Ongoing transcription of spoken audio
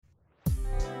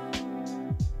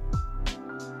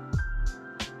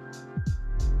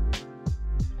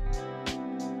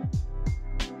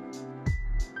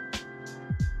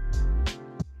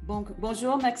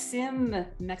Bonjour Maxime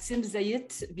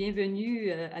Zaït,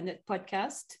 bienvenue à notre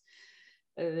podcast.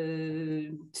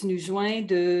 Tu nous joins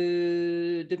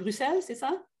de Bruxelles, c'est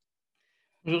ça?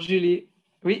 Bonjour Julie.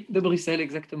 Oui, de Bruxelles,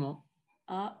 exactement.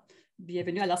 Ah,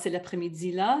 bienvenue. Alors, c'est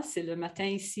l'après-midi là, c'est le matin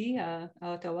ici à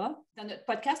Ottawa. Dans notre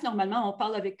podcast, normalement, on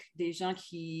parle avec des gens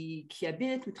qui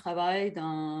habitent ou travaillent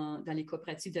dans les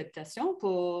coopératives d'habitation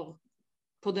pour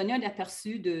donner un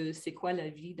aperçu de c'est quoi la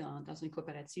vie dans une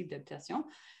coopérative d'habitation.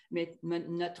 Mais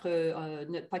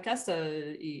notre podcast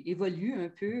évolue un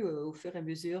peu au fur et à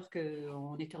mesure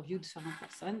qu'on interviewe différentes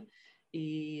personnes.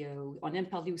 Et on aime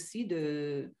parler aussi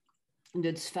de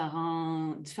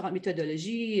différentes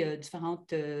méthodologies,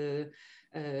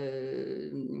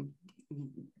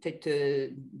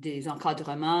 peut-être des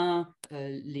encadrements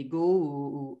légaux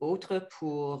ou autres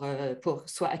pour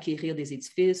soit acquérir des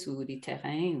édifices ou des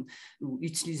terrains ou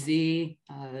utiliser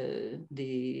dans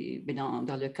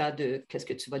le cas de qu'est-ce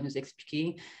que tu vas nous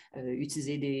expliquer,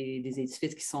 utiliser des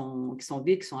édifices qui sont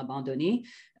vides, qui sont abandonnés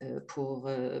pour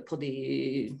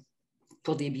des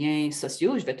biens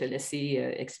sociaux. Je vais te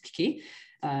laisser expliquer.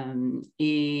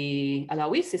 Et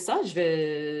alors oui, c'est ça.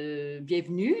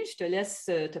 Bienvenue. Je te laisse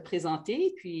te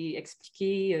présenter puis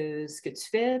expliquer ce que tu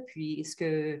fais, puis ce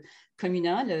que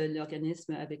Comuna,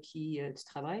 l'organisme avec qui tu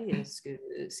travailles,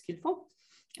 ce qu'ils font.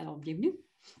 Alors, bienvenue.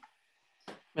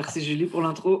 Merci Julie pour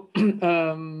l'intro.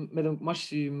 Donc, moi, je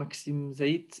suis Maxime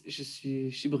Zaït, je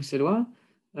suis bruxellois.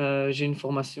 J'ai une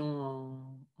formation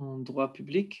en droit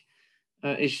public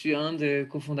et je suis un des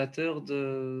cofondateurs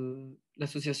de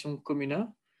l'association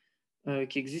Comuna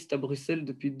qui existe à Bruxelles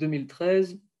depuis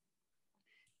 2013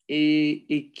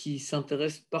 et qui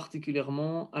s'intéresse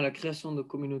particulièrement à la création de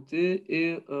communautés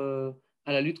et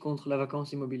à la lutte contre la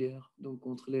vacance immobilière, donc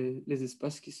contre les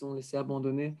espaces qui sont laissés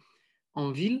abandonnés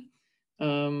en ville.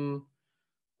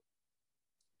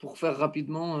 Pour faire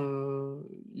rapidement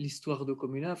l'histoire de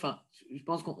Comuna, je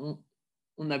pense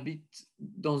qu'on habite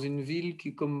dans une ville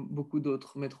qui, comme beaucoup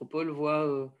d'autres métropoles,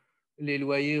 voit les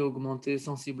loyers augmenter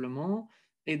sensiblement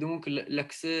et donc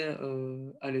l'accès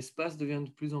à l'espace devient de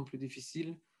plus en plus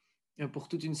difficile pour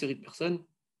toute une série de personnes.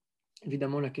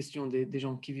 Évidemment, la question des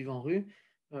gens qui vivent en rue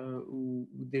ou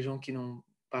des gens qui n'ont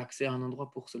pas accès à un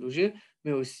endroit pour se loger,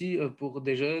 mais aussi pour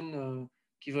des jeunes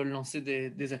qui veulent lancer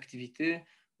des activités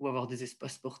ou avoir des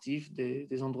espaces sportifs,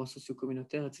 des endroits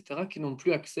socio-communautaires, etc., qui n'ont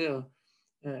plus accès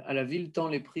à la ville tant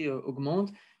les prix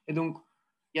augmentent. Et donc,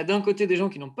 il y a d'un côté des gens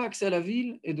qui n'ont pas accès à la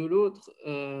ville et de l'autre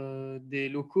des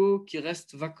locaux qui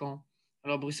restent vacants.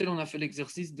 Alors, Bruxelles, on a fait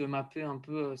l'exercice de mapper un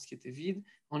peu ce qui était vide.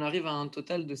 On arrive à un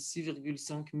total de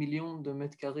 6,5 millions de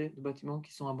mètres carrés de bâtiments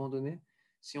qui sont abandonnés.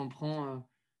 Si on prend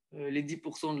les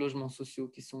 10% de logements sociaux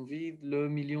qui sont vides, le 1,5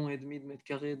 million de mètres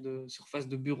carrés de surface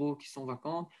de bureaux qui sont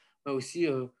vacantes, mais aussi,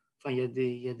 il y a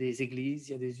des églises,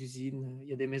 il y a des usines, il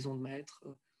y a des maisons de maîtres.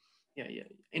 Il y a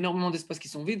énormément d'espaces qui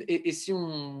sont vides. Et si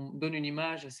on donne une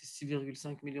image à ces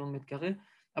 6,5 millions de mètres carrés,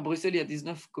 à Bruxelles, il y a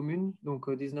 19 communes, donc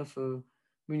 19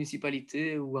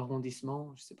 municipalités ou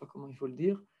arrondissements, je ne sais pas comment il faut le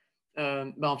dire.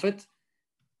 En fait,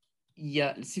 il y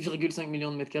a 6,5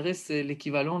 millions de mètres carrés, c'est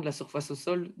l'équivalent de la surface au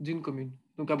sol d'une commune.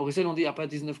 Donc à Bruxelles, on dit qu'il n'y a pas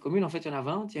 19 communes, en fait, il y en a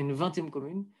 20, il y a une 20e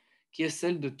commune qui est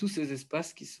celle de tous ces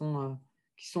espaces qui sont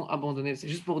abandonnés. C'est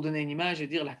juste pour donner une image et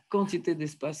dire la quantité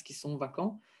d'espaces qui sont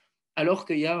vacants, alors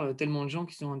qu'il y a tellement de gens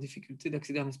qui sont en difficulté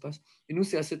d'accéder à un espace. Et nous,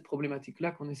 c'est à cette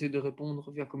problématique-là qu'on essaie de répondre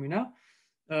via Comuna,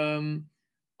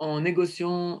 en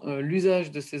négociant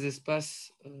l'usage de ces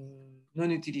espaces non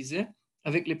utilisés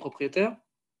avec les propriétaires,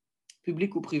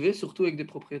 publics ou privés, surtout avec des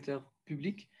propriétaires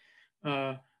publics,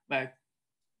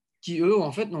 qui, eux,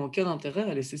 en fait, n'ont aucun intérêt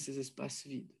à laisser ces espaces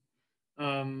vides.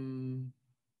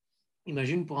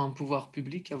 Imagine pour un pouvoir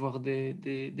public avoir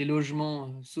des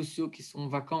logements sociaux qui sont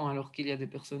vacants alors qu'il y a des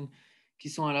personnes qui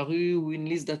sont à la rue ou une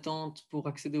liste d'attente pour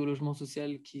accéder au logement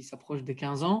social qui s'approche des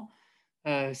 15 ans.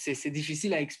 C'est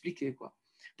difficile à expliquer, quoi.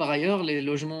 Par ailleurs, les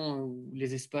logements ou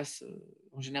les espaces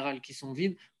en général qui sont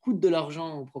vides coûtent de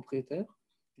l'argent aux propriétaires.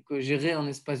 Donc, gérer un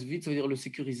espace vide, ça veut dire le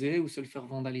sécuriser ou se le faire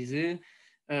vandaliser.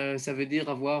 Ça veut dire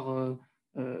avoir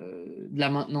de la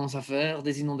maintenance à faire,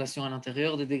 des inondations à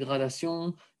l'intérieur, des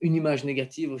dégradations, une image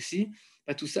négative aussi.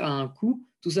 Tout ça a un coût,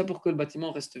 tout ça pour que le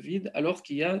bâtiment reste vide, alors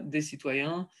qu'il y a des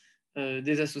citoyens,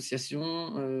 des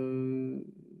associations,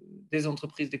 des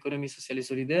entreprises d'économie sociale et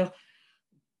solidaire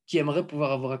qui aimeraient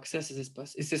pouvoir avoir accès à ces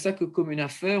espaces. Et c'est ça que Comuna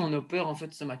fait, on opère en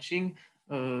fait ce matching,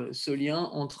 ce lien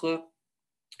entre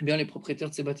les propriétaires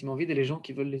de ces bâtiments vides et les gens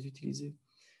qui veulent les utiliser.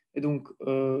 Et donc,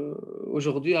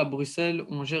 aujourd'hui, à Bruxelles,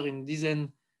 on gère une dizaine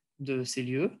de ces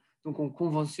lieux. Donc, on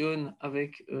conventionne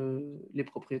avec les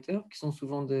propriétaires, qui sont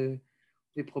souvent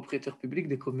des propriétaires publics,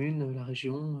 des communes, la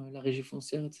régie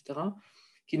foncière, etc.,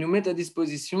 qui nous mettent à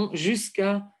disposition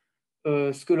jusqu'à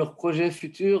ce que leurs projets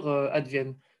futurs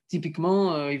adviennent.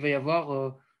 Typiquement, il va y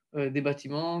avoir des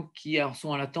bâtiments qui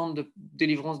sont à l'attente de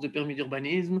délivrance de permis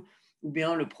d'urbanisme, ou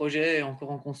bien le projet est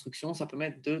encore en construction, ça peut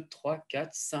mettre 2, 3,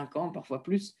 4, 5 ans, parfois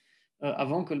plus,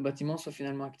 avant que le bâtiment soit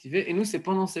finalement activé. Et nous, c'est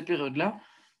pendant ces périodes-là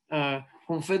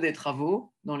qu'on fait des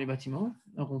travaux dans les bâtiments.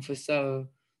 Alors, on fait ça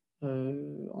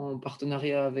en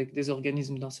partenariat avec des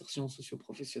organismes d'insertion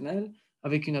socio-professionnelle,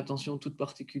 avec une attention toute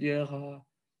particulière à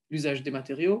l'usage des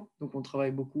matériaux. Donc, on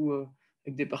travaille beaucoup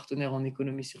avec des partenaires en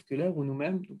économie circulaire ou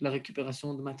nous-mêmes, donc la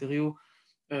récupération de matériaux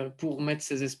pour mettre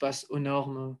ces espaces aux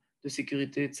normes de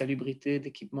sécurité, de salubrité,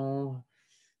 d'équipement,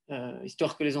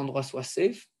 histoire que les endroits soient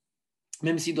safe.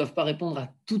 Même s'ils ne doivent pas répondre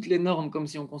à toutes les normes comme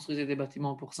si on construisait des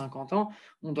bâtiments pour 50 ans,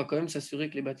 on doit quand même s'assurer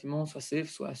que les bâtiments soient safe,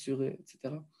 soient assurés,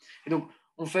 etc. Et donc,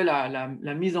 on fait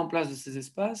la mise en place de ces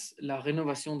espaces, la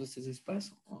rénovation de ces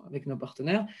espaces avec nos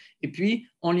partenaires, et puis,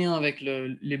 en lien avec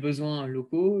les besoins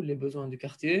locaux, les besoins du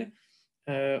quartier,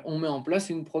 on met en place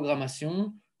une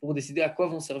programmation pour décider à quoi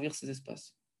vont servir ces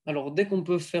espaces. Alors, dès qu'on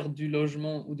peut faire du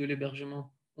logement ou de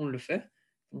l'hébergement, on le fait.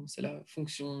 Bon, c'est la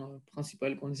fonction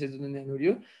principale qu'on essaie de donner à nos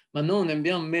lieux. Maintenant, on aime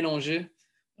bien mélanger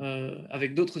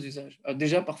avec d'autres usages. Alors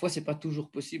déjà, parfois, ce n'est pas toujours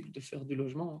possible de faire du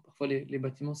logement. Hein. Parfois, les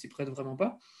bâtiments s'y prêtent vraiment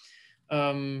pas.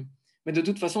 Mais de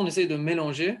toute façon, on essaie de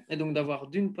mélanger et donc d'avoir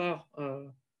d'une part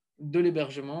de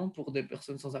l'hébergement pour des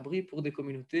personnes sans abri, pour des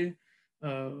communautés,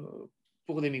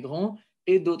 pour des migrants,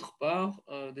 et d'autre part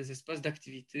des espaces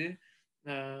d'activité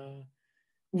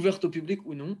ouvertes au public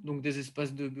ou non, donc des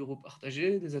espaces de bureaux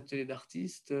partagés, des ateliers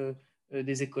d'artistes,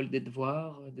 des écoles des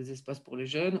devoirs, des espaces pour les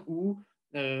jeunes ou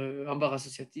un bar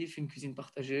associatif, une cuisine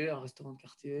partagée, un restaurant de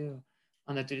quartier,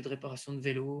 un atelier de réparation de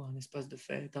vélo, un espace de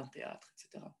fête, un théâtre,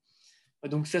 etc.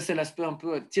 Donc ça, c'est l'aspect un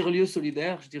peu tiers-lieu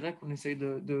solidaire, je dirais, qu'on essaye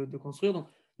de construire. Donc,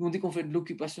 nous, on dit qu'on fait de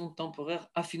l'occupation temporaire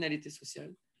à finalité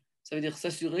sociale. Ça veut dire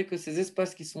s'assurer que ces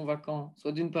espaces qui sont vacants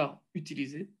soient d'une part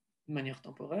utilisés de manière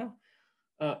temporaire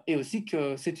et aussi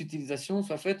que cette utilisation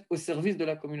soit faite au service de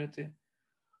la communauté.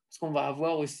 Parce qu'on va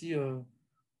avoir aussi,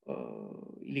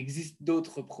 il existe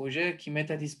d'autres projets qui mettent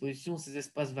à disposition ces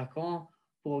espaces vacants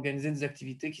pour organiser des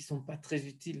activités qui ne sont pas très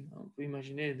utiles. On peut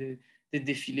imaginer des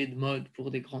défilés de mode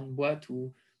pour des grandes boîtes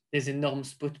ou des énormes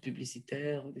spots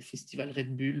publicitaires, des festivals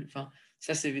Red Bull. Enfin,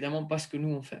 ça, c'est évidemment pas ce que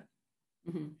nous, on fait.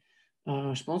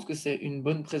 Je pense que c'est une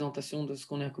bonne présentation de ce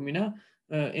qu'on est à Comuna.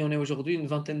 Et on est aujourd'hui une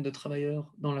vingtaine de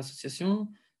travailleurs dans l'association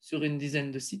sur une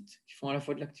dizaine de sites qui font à la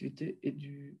fois de l'activité et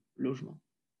du logement.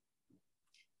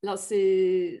 Alors,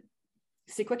 c'est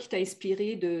quoi qui t'a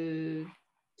inspiré de...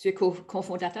 Tu es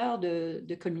cofondateur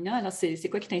de Comuna. Alors, c'est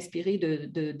quoi qui t'a inspiré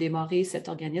de démarrer cet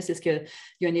organisme? Est-ce qu'il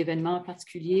y a un événement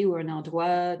particulier ou un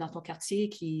endroit dans ton quartier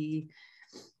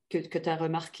que tu as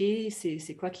remarqué?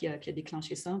 C'est quoi qui a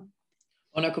déclenché ça?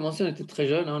 On a commencé, on était très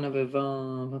jeunes, hein, on avait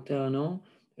 20, 21 ans,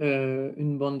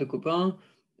 une bande de copains,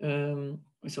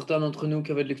 certains d'entre nous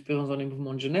qui avaient de l'expérience dans les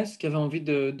mouvements de jeunesse, qui avaient envie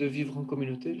de vivre en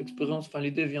communauté. L'expérience, enfin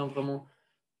l'idée vient vraiment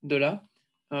de là,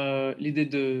 l'idée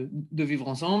de vivre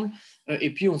ensemble.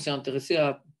 Et puis on s'est intéressé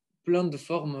à plein de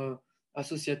formes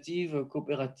associatives,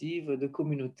 coopératives, de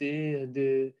communautés,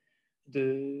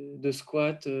 de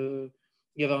squats.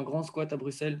 Il y avait un grand squat à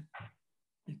Bruxelles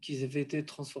qui avait été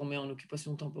transformé en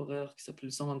occupation temporaire, qui s'appelait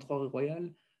le 123 rue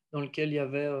Royale, dans lequel il y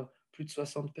avait plus de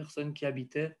 60 personnes qui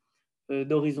habitaient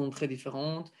d'horizons très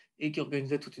différentes et qui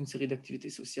organisaient toute une série d'activités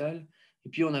sociales. Et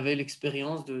puis, on avait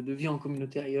l'expérience de vie en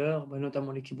communauté ailleurs,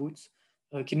 notamment les kibbutz,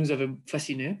 qui nous avait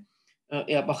fascinés.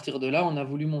 Et à partir de là, on a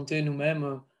voulu monter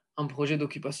nous-mêmes un projet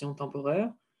d'occupation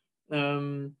temporaire.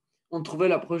 On trouvait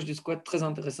l'approche du squat très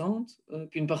intéressante.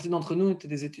 Puis une partie d'entre nous étaient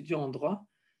des étudiants en droit.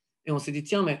 Et on s'est dit,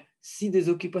 tiens, mais si des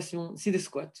occupations, si des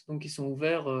squats, donc qui sont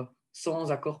ouverts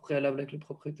sans accord préalable avec le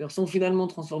propriétaire, sont finalement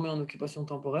transformés en occupation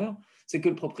temporaire, c'est que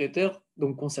le propriétaire,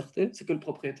 donc concerté, c'est que le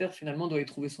propriétaire finalement doit y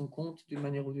trouver son compte d'une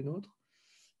manière ou d'une autre.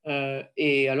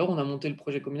 Et alors, on a monté le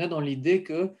projet communal dans l'idée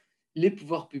que les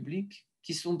pouvoirs publics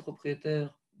qui sont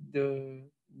propriétaires de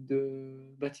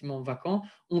bâtiments vacants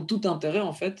ont tout intérêt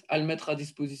en fait à le mettre à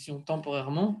disposition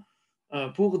temporairement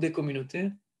pour des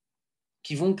communautés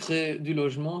qui vont créer du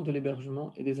logement, de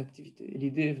l'hébergement et des activités. Et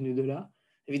l'idée est venue de là.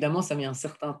 Évidemment, ça a mis un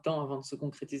certain temps avant de se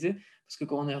concrétiser, parce que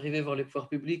quand on est arrivé voir les pouvoirs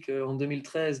publics en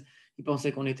 2013, ils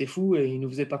pensaient qu'on était fous et ils ne nous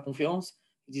faisaient pas confiance.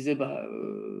 Ils disaient,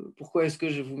 pourquoi est-ce que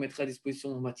je vous mettrai à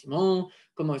disposition mon bâtiment?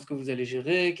 Comment est-ce que vous allez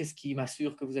gérer? Qu'est-ce qui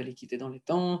m'assure que vous allez quitter dans les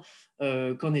temps?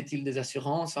 Qu'en est-il des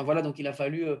assurances? Enfin, voilà, donc il a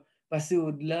fallu passer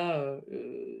au-delà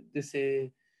de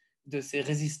ces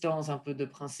résistances un peu de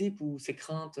principe ou ces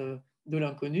craintes de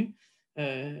l'inconnu.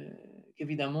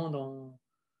 Évidemment,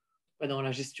 dans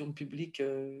la gestion publique,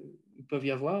 ils peuvent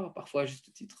y avoir, parfois à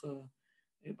juste titre,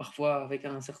 et parfois avec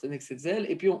un certain excès de zèle.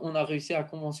 Et puis, on a réussi à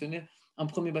conventionner un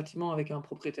premier bâtiment avec un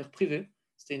propriétaire privé.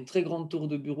 C'était une très grande tour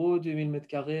de bureau, 2000 mètres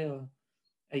carrés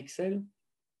à Ixelles.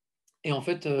 Et en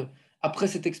fait, après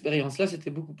cette expérience-là, c'était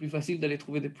beaucoup plus facile d'aller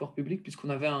trouver des pouvoirs publics puisqu'on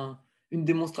avait une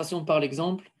démonstration par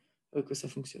l'exemple que ça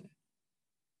fonctionnait.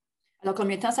 Alors,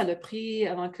 combien de temps ça a pris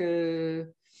avant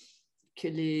que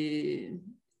les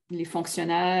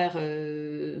fonctionnaires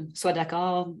soient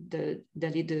d'accord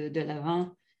d'aller de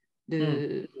l'avant?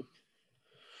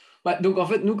 Donc, en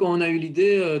fait, nous, quand on a eu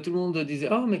l'idée, tout le monde disait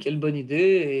 « Oh, mais quelle bonne idée !»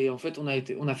 Et en fait, on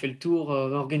a fait le tour,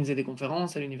 organisé des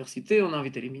conférences à l'université, on a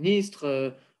invité les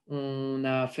ministres, on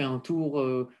a fait un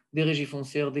tour des régies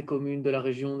foncières, des communes, de la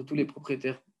région, de tous les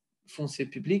propriétaires fonciers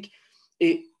publics.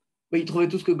 Et ils trouvaient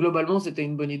tous que globalement, c'était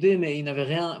une bonne idée, mais ils n'avaient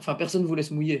rien, enfin, personne ne voulait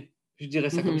se mouiller. Je dirais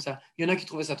ça comme ça. Il y en a qui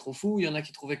trouvaient ça trop fou, il y en a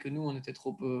qui trouvaient que nous, on était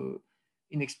trop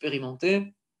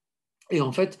inexpérimentés. Et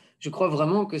en fait, je crois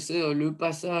vraiment que c'est le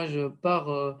passage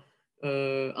par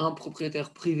un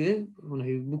propriétaire privé, on a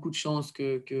eu beaucoup de chance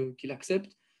qu'il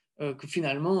accepte, que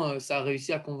finalement, ça a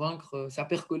réussi à convaincre, ça a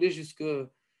percolé jusque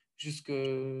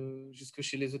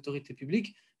chez les autorités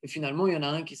publiques. Et finalement, il y en a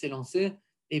un qui s'est lancé,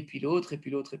 et puis l'autre, et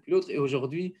puis l'autre, et puis l'autre. Et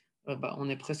aujourd'hui, on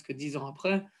est presque 10 ans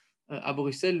après. À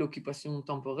Bruxelles, l'occupation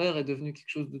temporaire est devenue quelque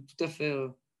chose de tout à fait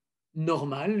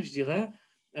normal, je dirais,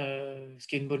 ce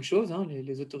qui est une bonne chose. Hein.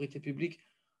 Les autorités publiques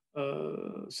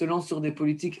se lancent sur des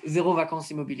politiques zéro vacances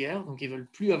immobilières, donc ils ne veulent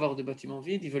plus avoir de bâtiments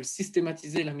vides, ils veulent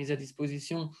systématiser la mise à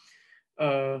disposition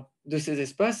de ces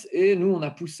espaces, et nous, on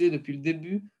a poussé depuis le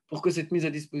début pour que cette mise à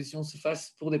disposition se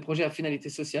fasse pour des projets à finalité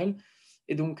sociale.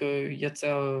 Et donc, il y a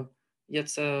de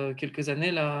ça quelques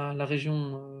années, la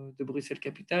région de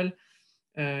Bruxelles-Capitale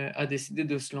a décidé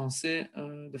de se lancer,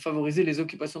 de favoriser les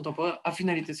occupations temporaires à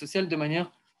finalité sociale de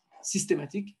manière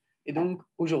systématique. Et donc,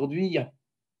 aujourd'hui, il y a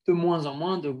de moins en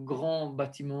moins de grands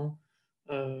bâtiments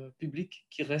publics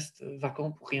qui restent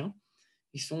vacants pour rien.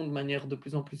 Ils sont de manière de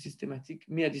plus en plus systématique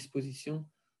mis à disposition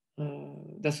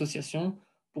d'associations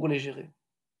pour les gérer.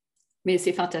 Mais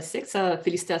c'est fantastique, ça.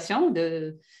 Félicitations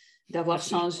d'avoir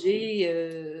Merci.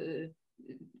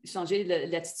 changé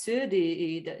l'attitude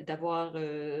et d'avoir,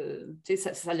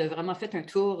 ça l'a vraiment fait un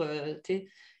tour,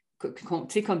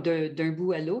 comme d'un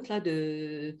bout à l'autre,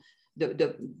 de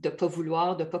ne pas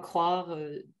vouloir, de ne pas croire,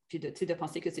 puis de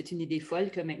penser que c'est une idée folle,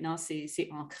 que maintenant c'est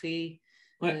ancré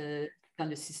dans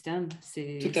le système.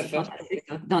 C'est fantastique.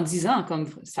 Ça. Dans 10 ans, comme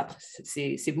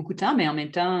c'est beaucoup de temps, mais en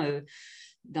même temps,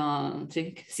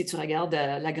 si tu regardes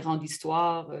la grande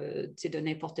histoire de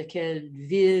n'importe quelle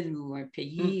ville ou un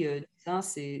pays, 10 ans,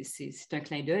 c'est un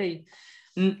clin d'œil.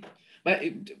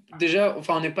 Déjà,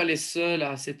 enfin, on n'est pas les seuls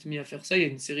à s'être mis à faire ça. Il y a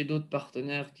une série d'autres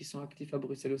partenaires qui sont actifs à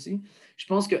Bruxelles aussi. Je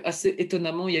pense que assez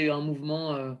étonnamment, il y a eu un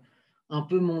mouvement un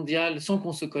peu mondial, sans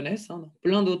qu'on se connaisse, hein, dans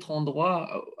plein d'autres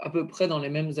endroits, à peu près dans les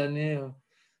mêmes années,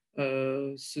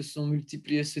 se sont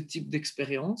multipliés ce type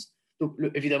d'expériences. Donc,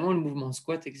 évidemment, le mouvement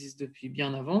squat existe depuis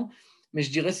bien avant, mais je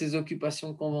dirais ces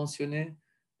occupations conventionnées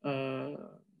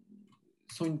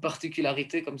sont une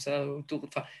particularité comme ça autour.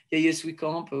 Enfin, il y a Yes We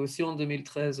Camp aussi en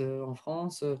 2013 en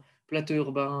France, Plateau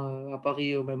Urbain à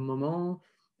Paris au même moment,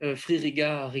 Free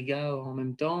Riga à Riga en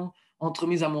même temps.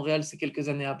 Entremise à Montréal, c'est quelques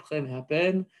années après, mais à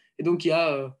peine. Et donc, il y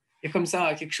a comme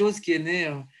ça quelque chose qui est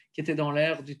né, qui était dans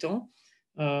l'air du temps.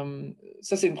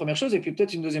 Ça, c'est une première chose. Et puis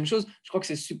peut-être une deuxième chose, je crois que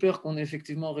c'est super qu'on ait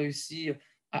effectivement réussi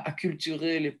à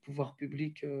acculturer les pouvoirs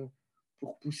publics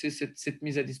pour pousser cette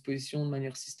mise à disposition de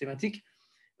manière systématique.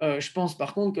 Je pense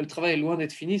par contre que le travail est loin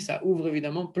d'être fini. Ça ouvre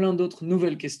évidemment plein d'autres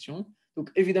nouvelles questions.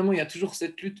 Donc évidemment, il y a toujours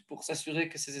cette lutte pour s'assurer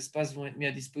que ces espaces vont être mis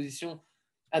à disposition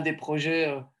à des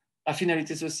projets à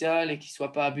finalité sociale et qui ne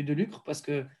soient pas à but de lucre, parce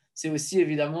que c'est aussi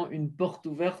évidemment une porte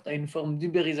ouverte à une forme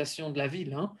d'ubérisation de la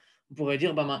ville. Hein. On pourrait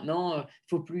dire maintenant, il ne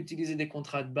faut plus utiliser des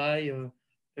contrats de bail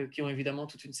qui ont évidemment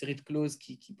toute une série de clauses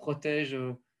qui protègent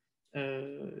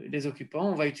les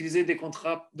occupants. On va utiliser des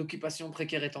contrats d'occupation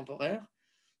précaire et temporaire.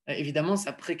 Évidemment,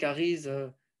 ça précarise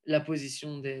la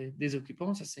position des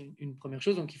occupants. Ça, c'est une première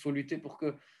chose. Donc, il faut lutter pour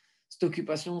que cette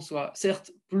occupation soit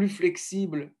certes plus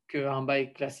flexible qu'un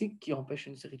bail classique qui empêche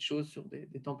une série de choses sur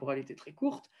des temporalités très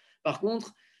courtes. Par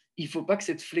contre, il ne faut pas que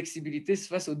cette flexibilité se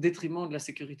fasse au détriment de la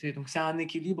sécurité. Donc, c'est un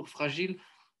équilibre fragile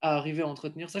à arriver à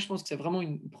entretenir. Ça, je pense que c'est vraiment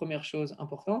une première chose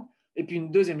importante. Et puis,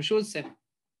 une deuxième chose, c'est qu'il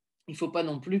ne faut pas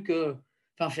non plus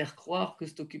faire croire que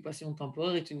cette occupation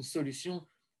temporaire est une solution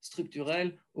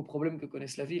structurelle aux problèmes que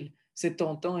connaissent la ville. C'est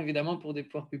tentant, évidemment, pour des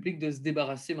pouvoirs publics de se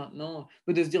débarrasser maintenant,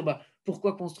 de se dire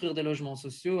pourquoi construire des logements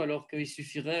sociaux alors qu'il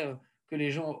suffirait que les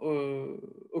gens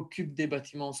occupent des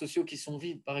bâtiments sociaux qui sont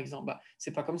vides, par exemple.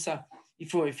 C'est pas comme ça. il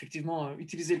faut effectivement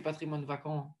utiliser le patrimoine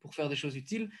vacant pour faire des choses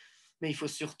utiles, mais il faut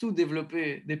surtout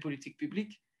développer des politiques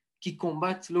publiques qui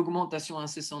combattent l'augmentation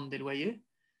incessante des loyers,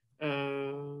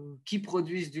 qui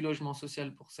produisent du logement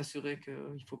social pour s'assurer qu'il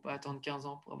ne faut pas attendre 15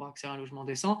 ans pour avoir accès à un logement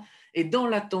décent. Et dans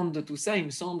l'attente de tout ça, il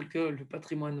me semble que le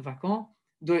patrimoine vacant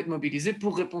doit être mobilisé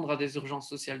pour répondre à des urgences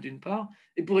sociales d'une part,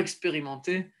 et pour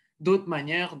expérimenter d'autres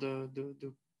manières de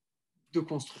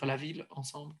construire la ville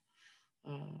ensemble.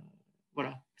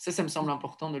 Voilà, ça me semble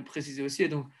important de le préciser aussi, et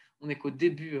donc on n'est qu'au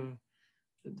début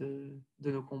de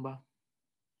nos combats.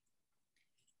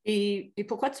 Et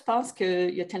pourquoi tu penses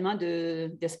qu'il y a tellement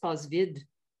d'espaces vides?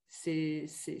 C'est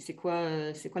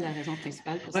quoi la raison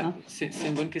principale pour ça? C'est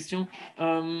une bonne question.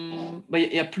 Il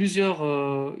y a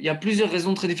plusieurs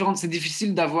raisons très différentes. C'est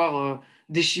difficile d'avoir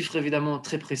des chiffres évidemment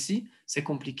très précis. C'est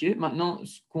compliqué. Maintenant,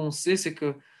 ce qu'on sait, c'est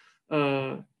que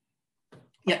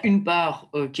il y a une part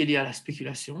qui est liée à la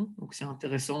spéculation. Donc, c'est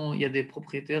intéressant. Il y a des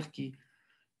propriétaires qui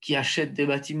achètent des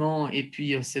bâtiments et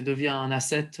puis ça devient un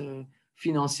asset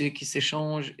financier qui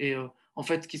s'échange et en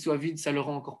fait, qu'il soit vide, ça le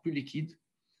rend encore plus liquide,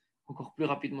 encore plus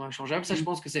rapidement échangeable. Ça, je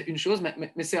pense que c'est une chose,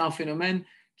 mais c'est un phénomène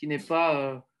qui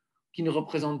ne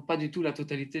représente pas du tout la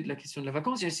totalité de la question de la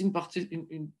vacance. Il y a aussi une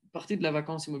partie de la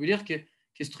vacance immobilière qui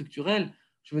est structurelle.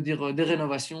 Je veux dire, des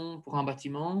rénovations pour un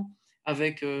bâtiment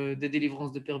avec des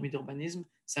délivrances de permis d'urbanisme,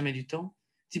 ça met du temps.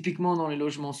 Typiquement, dans les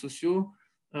logements sociaux,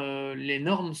 les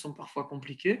normes sont parfois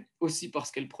compliquées, aussi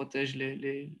parce qu'elles protègent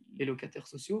les locataires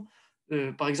sociaux.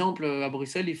 Par exemple, à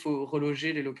Bruxelles, il faut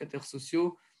reloger les locataires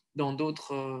sociaux dans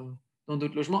d'autres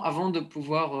logements avant de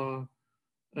pouvoir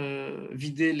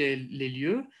vider les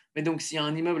lieux. Mais donc, s'il y a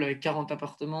un immeuble avec 40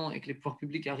 appartements et que les pouvoirs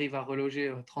publics arrivent à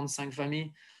reloger 35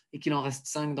 familles et qu'il en reste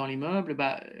 5 dans l'immeuble,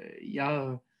 il y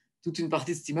a toute une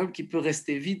partie de cet immeuble qui peut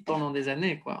rester vide pendant des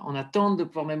années, quoi, en attente de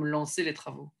pouvoir même lancer les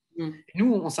travaux. Et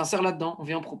nous, on s'insère là-dedans, on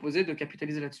vient proposer de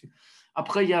capitaliser là-dessus.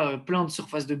 Après, il y a plein de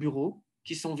surfaces de bureaux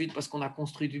qui sont vides parce qu'on a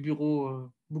construit du bureau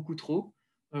beaucoup trop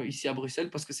ici à Bruxelles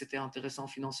parce que c'était intéressant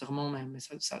financièrement, mais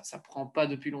ça ne prend pas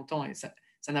depuis longtemps et ça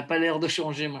n'a pas l'air de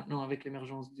changer maintenant avec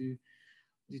l'émergence du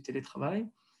télétravail.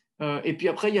 Et puis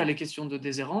après, il y a les questions de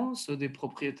déshérence, des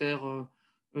propriétaires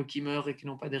qui meurent et qui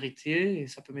n'ont pas d'héritiers, et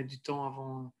ça peut mettre du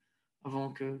temps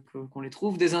avant qu'on les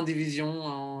trouve, des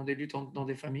indivisions, des luttes dans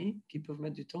des familles qui peuvent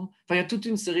mettre du temps. Enfin, il y a toute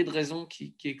une série de raisons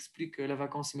qui expliquent la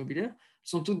vacance immobilière. Elles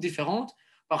sont toutes différentes.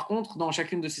 Par contre, dans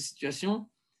chacune de ces situations,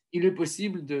 il est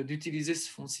possible d'utiliser ce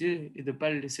foncier et de ne pas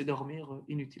le laisser dormir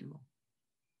inutilement.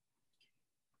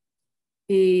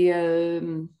 Et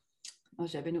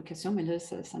j'avais une autre question, mais là,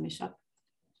 ça m'échappe.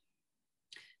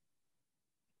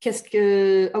 Qu'est-ce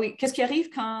qui arrive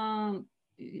quand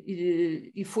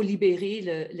il faut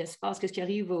libérer l'espace? Qu'est-ce qui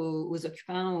arrive aux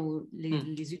occupants,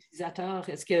 les utilisateurs?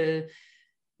 Est-ce que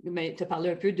tu as parlé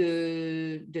un peu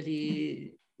de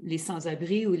les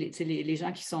sans-abri ou les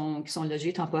gens qui sont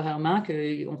logés temporairement, qu'on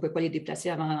ne peut pas les déplacer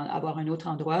avant d'avoir un autre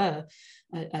endroit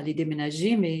à les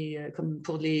déménager, mais comme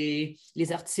pour les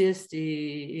artistes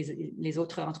et les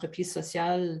autres entreprises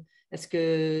sociales, est-ce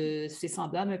que c'est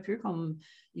semblable un peu comme,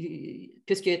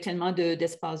 puisqu'il y a tellement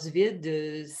d'espaces vides,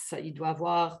 il doit y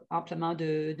avoir amplement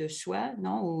de choix,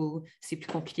 non? Ou c'est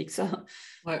plus compliqué que ça?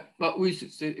 Ouais, oui,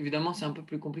 évidemment, c'est un peu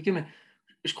plus compliqué, mais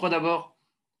je crois d'abord,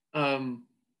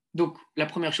 donc la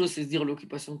première chose, c'est de dire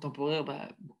l'occupation temporaire,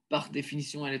 par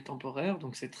définition, elle est temporaire,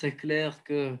 donc c'est très clair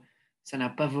que ça n'a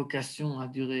pas vocation à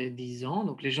durer 10 ans,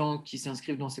 donc les gens qui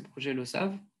s'inscrivent dans ces projets le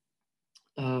savent.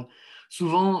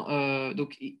 Souvent,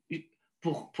 donc,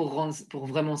 pour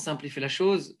vraiment simplifier la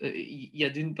chose, il y a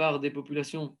d'une part des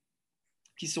populations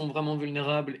qui sont vraiment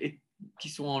vulnérables et qui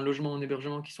sont en logement, en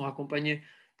hébergement, qui sont accompagnées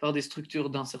par des structures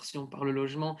d'insertion par le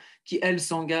logement, qui, elles,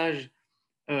 s'engagent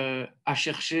à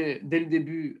chercher dès le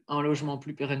début un logement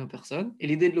plus pérenne aux personnes. Et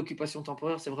l'idée de l'occupation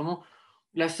temporaire, c'est vraiment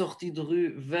la sortie de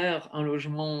rue vers un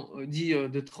logement dit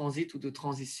de transit ou de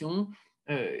transition,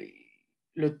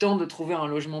 le temps de trouver un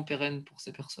logement pérenne pour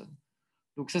ces personnes.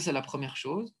 Donc ça, c'est la première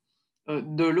chose.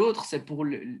 De l'autre, c'est pour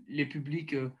les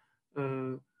publics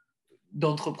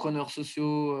d'entrepreneurs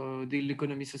sociaux, de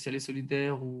l'économie sociale et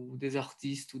solidaire ou des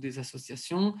artistes ou des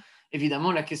associations.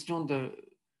 Évidemment, la question de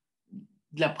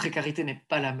la précarité n'est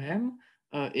pas la même.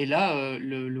 Et là,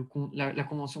 la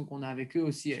convention qu'on a avec eux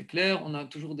aussi est claire. On a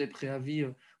toujours des préavis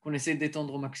qu'on essaie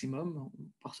d'étendre au maximum, on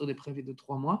part sur des préavis de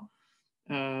 3 mois.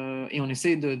 Et on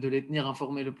essaie de les tenir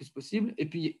informés le plus possible. Et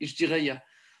puis, je dirais, il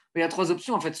y a 3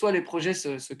 options. En fait, soit les projets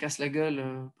se cassent la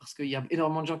gueule parce qu'il y a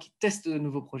énormément de gens qui testent de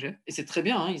nouveaux projets. Et c'est très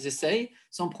bien, hein, ils essayent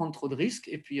sans prendre trop de risques.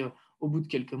 Et puis, au bout de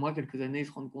quelques mois, quelques années, ils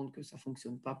se rendent compte que ça ne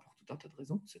fonctionne pas pour tout un tas de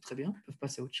raisons. C'est très bien, ils peuvent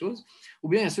passer à autre chose. Ou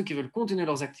bien, il y a ceux qui veulent continuer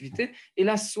leurs activités. Et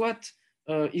là, soit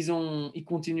ils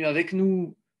continuent avec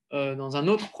nous dans un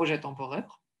autre projet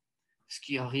temporaire, ce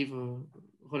qui arrive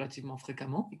relativement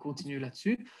fréquemment, ils continuent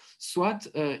là-dessus, soit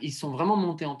ils sont vraiment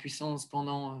montés en puissance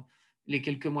pendant les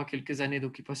quelques mois, quelques années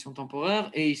d'occupation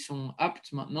temporaire et ils sont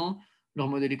aptes maintenant, leur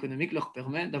modèle économique leur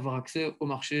permet d'avoir accès au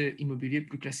marché immobilier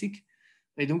plus classique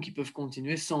et donc ils peuvent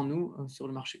continuer sans nous sur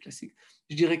le marché classique.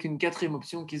 Je dirais qu'une quatrième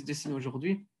option qui se dessine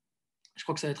aujourd'hui, je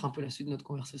crois que ça va être un peu la suite de notre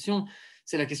conversation,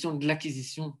 c'est la question de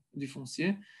l'acquisition du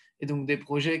foncier et donc des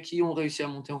projets qui ont réussi à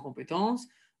monter en compétences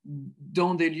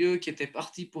dans des lieux qui étaient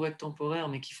partis pour être temporaires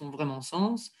mais qui font vraiment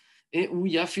sens et où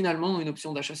il y a finalement une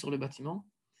option d'achat sur le bâtiment.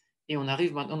 Et on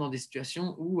arrive maintenant dans des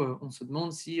situations où on se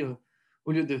demande si,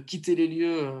 au lieu de quitter les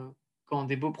lieux quand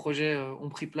des beaux projets ont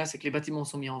pris place et que les bâtiments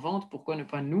sont mis en vente, pourquoi ne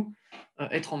pas nous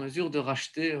être en mesure de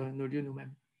racheter nos lieux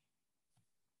nous-mêmes?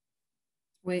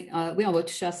 Oui, oui, on va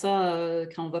toucher à ça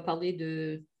quand on va parler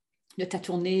de ta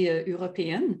tournée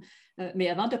européenne. Mais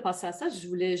avant de passer à ça, je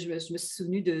me suis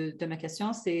souvenu de ma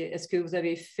question, c'est est-ce que vous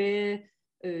avez fait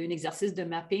un exercice de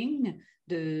mapping,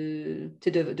 de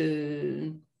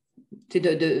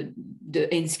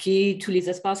indiquer tous les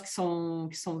espaces qui sont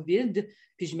vides?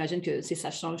 Puis j'imagine que ça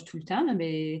change tout le temps, là,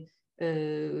 mais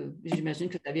j'imagine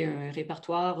que vous avez un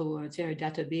répertoire ou un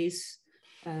database,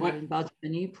 Ouais. une base de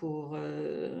données pour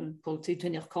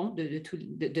tenir compte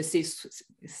de ces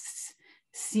 6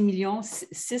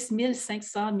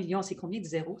 500 millions, c'est combien de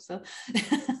zéros, ça?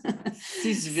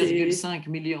 6,5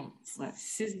 millions. Ouais.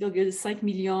 6,5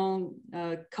 millions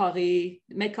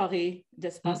mètres carrés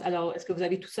d'espace. Alors, est-ce que vous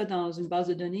avez tout ça dans une base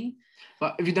de données?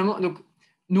 Bah, évidemment, donc,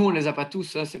 nous, on ne les a pas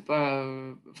tous. Hein, c'est pas,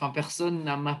 personne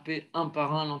n'a mappé un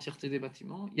par un l'entièreté des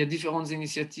bâtiments. Il y a différentes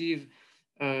initiatives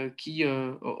qui,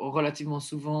 relativement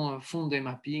souvent, font des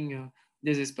mappings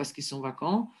des espaces qui sont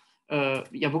vacants. Il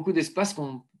y a beaucoup d'espaces que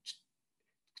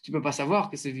tu ne peux pas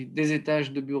savoir que c'est vide. Des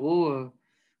étages de bureaux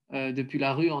depuis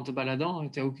la rue en te baladant,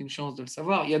 tu n'as aucune chance de le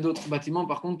savoir. Il y a d'autres bâtiments,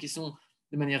 par contre, qui sont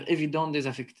de manière évidente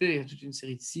désaffectés. Il y a toute une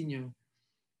série de signes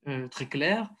très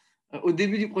clairs. Au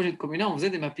début du projet de Comuna, on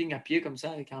faisait des mappings à pied comme ça,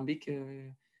 avec un bic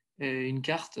et une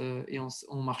carte, et on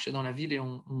marchait dans la ville et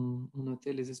on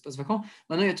notait les espaces vacants.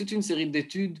 Maintenant, il y a toute une série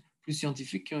d'études plus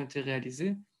scientifiques qui ont été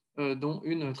réalisées, dont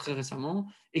une très récemment,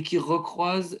 et qui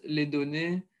recroisent les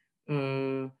données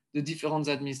de différentes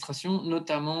administrations,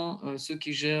 notamment ceux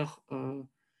qui gèrent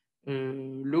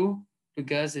l'eau, le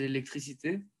gaz et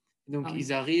l'électricité. Donc, Ah oui.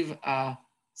 ils arrivent à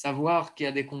savoir qu'il y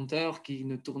a des compteurs qui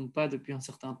ne tournent pas depuis un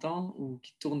certain temps ou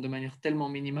qui tournent de manière tellement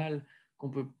minimale qu'on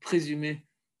peut présumer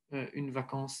une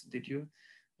vacance des lieux.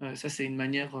 Ça, c'est une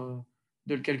manière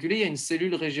de le calculer. Il y a une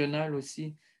cellule régionale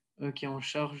aussi qui est en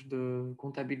charge de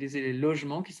comptabiliser les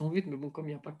logements qui sont vides, mais bon, comme il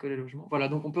n'y a pas que les logements. Voilà,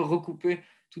 donc on peut recouper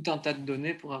tout un tas de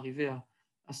données pour arriver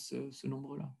à ce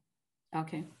nombre-là.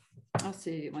 OK. Ah,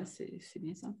 c'est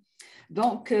bien ça.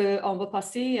 Donc, on va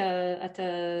passer à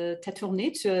ta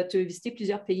tournée. Tu as visité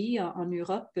plusieurs pays en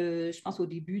Europe, je pense au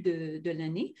début de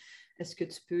l'année. Est-ce que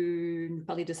tu peux nous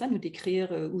parler de ça, nous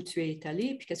décrire où tu es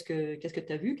allé, puis qu'est-ce que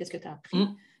tu as vu, qu'est-ce que tu as appris?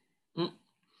 Mmh.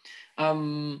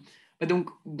 Donc,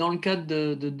 dans le cadre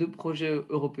de deux projets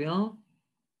européens,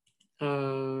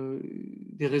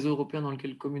 des réseaux européens dans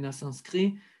lesquels Comuna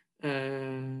s'inscrit,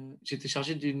 j'étais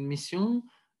chargé d'une mission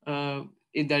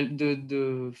et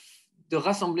de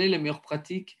rassembler les meilleures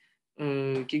pratiques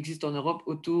qui existent en Europe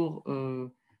autour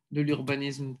de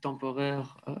l'urbanisme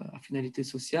temporaire à finalité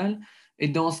sociale. Et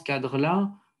dans ce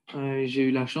cadre-là, j'ai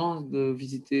eu la chance de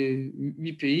visiter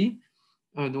 8 pays.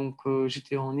 Donc,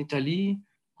 j'étais en Italie,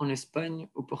 en Espagne,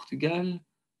 au Portugal,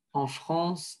 en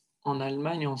France, en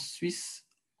Allemagne, en Suisse,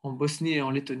 en Bosnie et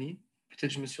en Lettonie.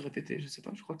 Peut-être je me suis répété, je ne sais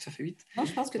pas, je crois que ça fait 8. Non,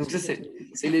 je pense que Donc tu ça, les as tous.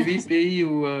 c'est les 8 pays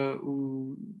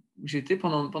où j'étais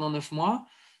pendant 9 mois.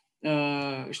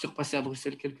 Je suis repassé à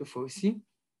Bruxelles quelques fois aussi.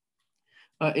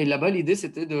 Et là-bas, l'idée,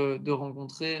 c'était de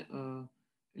rencontrer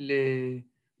les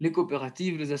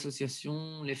coopératives, les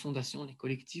associations, les fondations, les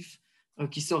collectifs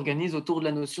qui s'organisent autour de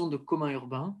la notion de commun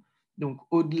urbain. Donc,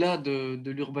 au-delà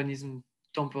de l'urbanisme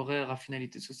temporaire à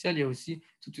finalité sociale, il y a aussi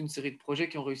toute une série de projets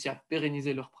qui ont réussi à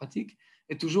pérenniser leurs pratiques,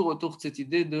 et toujours autour de cette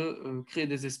idée de créer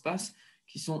des espaces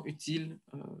qui sont utiles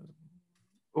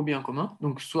au bien commun,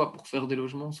 donc soit pour faire des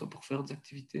logements, soit pour faire des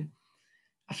activités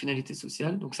à finalité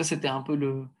sociale. Donc ça, c'était un peu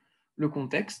le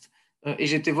contexte. Et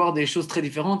j'étais voir des choses très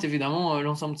différentes, évidemment,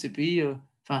 l'ensemble de ces pays.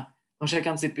 Enfin, dans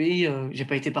chacun de ces pays, j'ai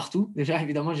pas été partout. Déjà,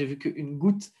 évidemment, j'ai vu qu'une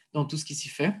goutte dans tout ce qui s'y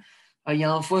fait. Il y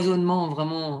a un foisonnement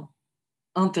vraiment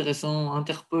intéressant,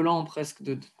 interpellant presque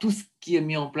de tout ce qui est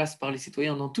mis en place par les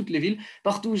citoyens dans toutes les villes.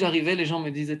 Partout où j'arrivais, les gens me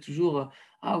disaient toujours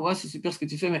ah ouais, c'est super ce que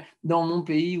tu fais, mais dans mon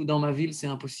pays ou dans ma ville, c'est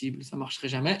impossible, ça marcherait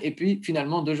jamais. Et puis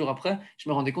finalement, 2 jours après, je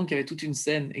me rendais compte qu'il y avait toute une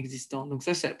scène existante. Donc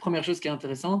ça, c'est la première chose qui est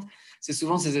intéressante. C'est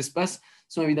souvent ces espaces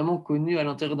sont évidemment connus à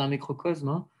l'intérieur d'un microcosme,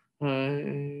 hein,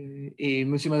 et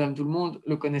monsieur, madame, tout le monde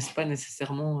ne le connaissent pas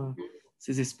nécessairement,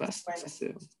 ces espaces. Donc ça,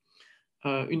 c'est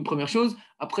une première chose.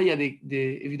 Après, il y a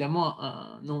évidemment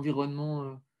un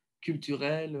environnement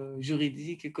culturel,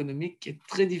 juridique, économique qui est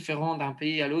très différent d'un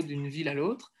pays à l'autre, d'une ville à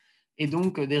l'autre, et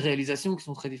donc des réalisations qui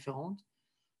sont très différentes.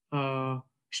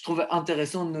 Je trouve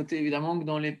intéressant de noter évidemment que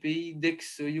dans les pays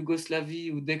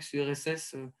d'ex-Yougoslavie ou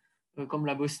d'ex-URSS, comme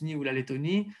la Bosnie ou la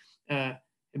Lettonie, eh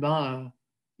ben,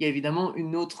 il y a évidemment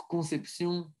une autre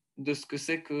conception de ce que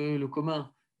c'est que le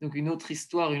commun. Donc une autre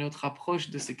histoire, une autre approche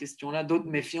de ces questions-là, d'autres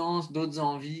méfiances, d'autres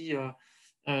envies,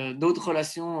 d'autres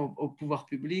relations au pouvoir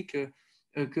public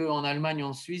qu'en Allemagne,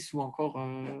 en Suisse ou encore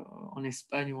en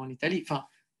Espagne ou en Italie. Enfin,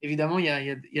 évidemment, il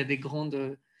y a des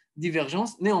grandes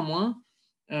divergences. Néanmoins,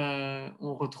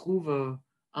 on retrouve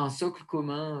un socle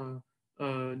commun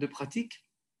de pratiques.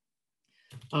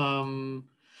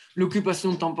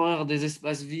 L'occupation temporaire des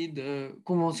espaces vides,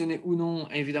 conventionnés ou non,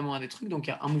 est évidemment un des trucs. Donc, il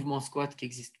y a un mouvement squat qui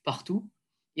existe partout.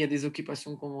 Il y a des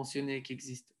occupations conventionnées qui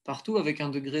existent partout, avec un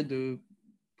degré de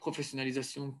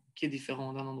professionnalisation qui est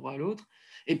différent d'un endroit à l'autre.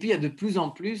 Et puis, il y a de plus en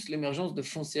plus l'émergence de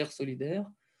foncières solidaires,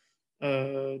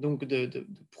 donc de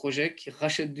projets qui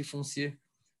rachètent du foncier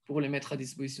pour les mettre à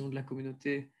disposition de la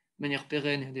communauté de manière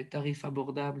pérenne et à des tarifs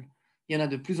abordables. Il y en a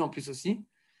de plus en plus aussi.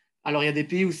 Alors, il y a des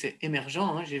pays où c'est émergent,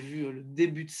 hein. J'ai vu le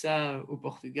début de ça au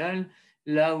Portugal,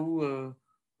 là où,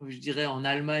 je dirais, en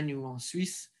Allemagne ou en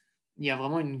Suisse, il y a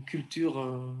vraiment une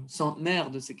culture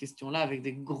centenaire de ces questions-là, avec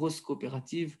des grosses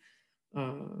coopératives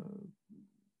euh,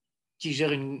 qui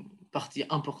gèrent une partie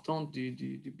importante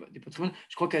du patrimoine.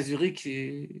 Je crois qu'à Zurich,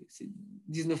 c'est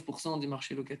 19% du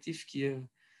marché locatif qui est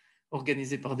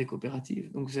organisé par des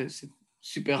coopératives. Donc, c'est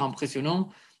super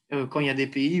impressionnant quand il y a des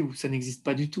pays où ça n'existe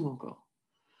pas du tout encore.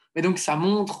 Mais donc, ça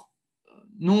montre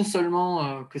non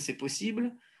seulement que c'est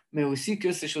possible, mais aussi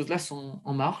que ces choses-là sont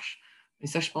en marche. Et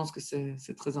ça, je pense que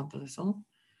c'est très intéressant.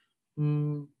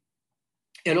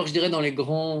 Et alors, je dirais dans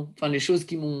les choses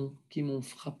qui m'ont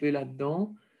frappé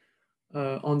là-dedans,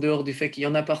 en dehors du fait qu'il y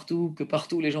en a partout, que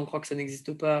partout les gens croient que ça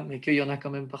n'existe pas, mais qu'il y en a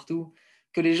quand même partout,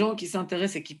 que les gens qui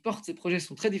s'intéressent et qui portent ces projets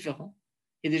sont très différents.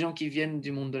 Il y a des gens qui viennent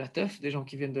du monde de la teuf, des gens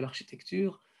qui viennent de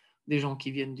l'architecture, des gens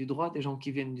qui viennent du droit, des gens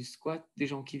qui viennent du squat, des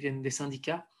gens qui viennent des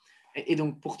syndicats. Et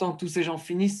donc, pourtant, tous ces gens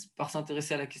finissent par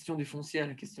s'intéresser à la question du foncier, à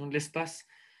la question de l'espace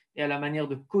et à la manière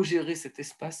de co-gérer cet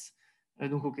espace,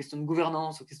 donc aux questions de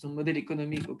gouvernance, aux questions de modèle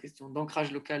économique, aux questions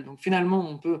d'ancrage local. Donc, finalement,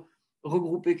 on peut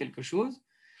regrouper quelque chose.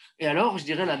 Et alors, je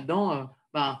dirais là-dedans,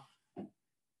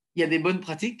 il y a des bonnes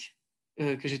pratiques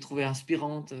que j'ai trouvées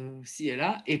inspirantes ci et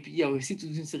là, et puis il y a aussi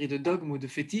toute une série de dogmes ou de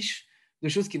fétiches, de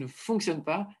choses qui ne fonctionnent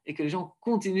pas et que les gens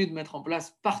continuent de mettre en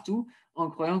place partout en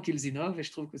croyant qu'ils innovent, et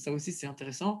je trouve que ça aussi c'est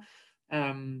intéressant.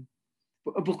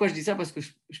 Pourquoi je dis ça? Parce que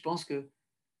je pense que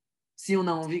si on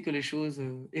a envie que les choses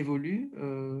évoluent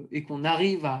et qu'on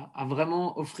arrive à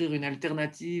vraiment offrir une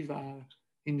alternative à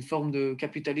une forme de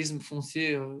capitalisme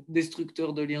foncier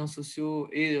destructeur de liens sociaux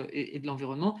et de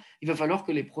l'environnement, il va falloir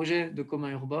que les projets de commun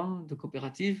urbain, de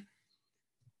coopératives,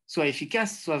 soient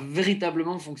efficaces, soient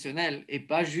véritablement fonctionnels et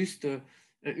pas juste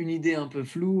une idée un peu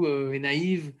floue et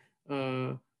naïve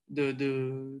de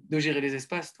gérer les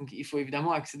espaces. Donc il faut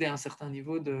évidemment accéder à un certain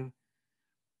niveau de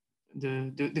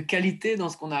qualité dans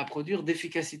ce qu'on a à produire,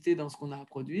 d'efficacité dans ce qu'on a à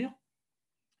produire,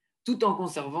 tout en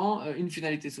conservant une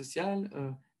finalité sociale,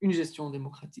 une gestion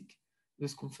démocratique de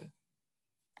ce qu'on fait.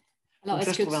 Alors, Donc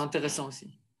ça, je trouvais intéressant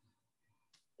aussi.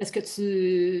 Est-ce que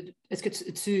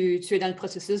tu es dans le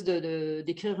processus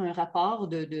d'écrire un rapport,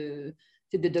 de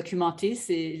documenter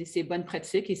ces bonnes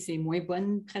pratiques et ces moins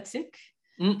bonnes pratiques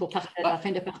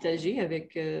afin de partager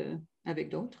avec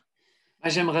d'autres?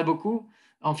 J'aimerais beaucoup.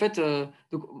 En fait,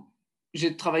 donc,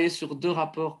 j'ai travaillé sur 2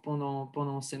 rapports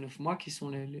pendant ces 9 mois qui sont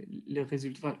les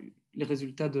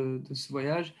résultats de ce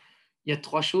voyage. Il y a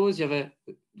 3 choses. Il y avait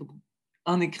donc,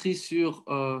 un écrit sur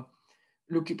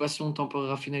l'occupation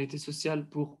temporaire à finalité sociale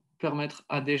pour permettre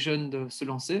à des jeunes de se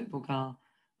lancer, donc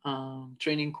un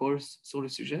training course sur le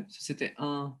sujet. C'était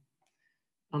un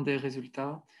des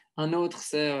résultats. Un autre,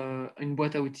 c'est une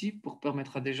boîte à outils pour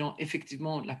permettre à des gens,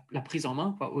 effectivement, la prise en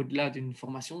main, au-delà d'une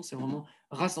formation, c'est vraiment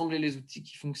rassembler les outils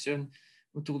qui fonctionnent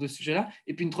autour de ce sujet-là.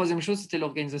 Et puis une troisième chose, c'était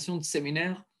l'organisation de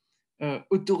séminaires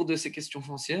autour de ces questions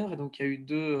foncières. Et donc, il y a eu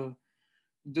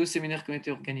deux séminaires qui ont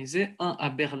été organisés, un à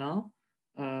Berlin,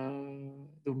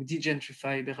 donc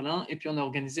Degentrify Berlin, et puis on a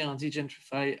organisé un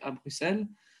Degentrify à Bruxelles.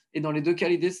 Et dans les 2 cas,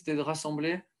 l'idée, c'était de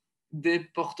rassembler des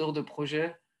porteurs de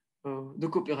projets de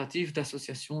coopératives,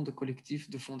 d'associations, de collectifs,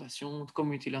 de fondations, de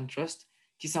community land trust,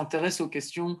 qui s'intéressent aux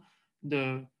questions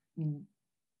de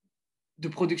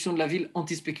production de la ville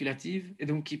antispéculative, et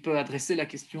donc qui peut adresser la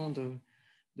question de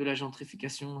la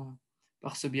gentrification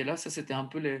par ce biais-là. Ça, c'était un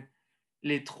peu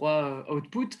les trois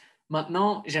outputs.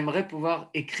 Maintenant, j'aimerais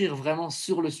pouvoir écrire vraiment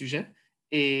sur le sujet,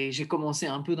 et j'ai commencé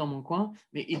un peu dans mon coin,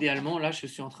 mais idéalement, là, je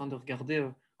suis en train de regarder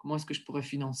comment est-ce que je pourrais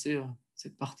financer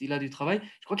cette partie-là du travail.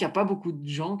 Je crois qu'il n'y a pas beaucoup de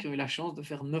gens qui ont eu la chance de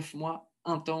faire 9 mois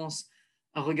intenses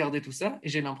à regarder tout ça, et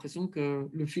j'ai l'impression que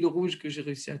le fil rouge que j'ai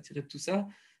réussi à tirer de tout ça,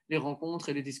 les rencontres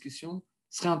et les discussions,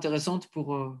 seraient intéressantes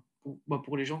pour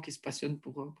les gens qui se passionnent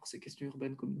pour ces questions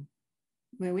urbaines comme nous.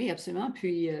 Oui, oui, absolument.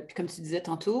 Puis comme tu disais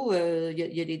tantôt, il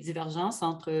y a des divergences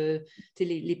entre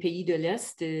les pays de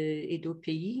l'Est et d'autres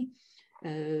pays.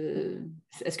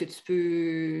 Est-ce que tu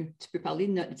peux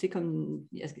parler,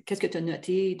 qu'est-ce que tu as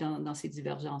noté dans ces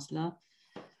divergences-là?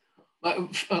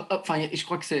 Enfin, je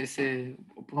crois que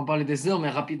on pourra en parler des heures, mais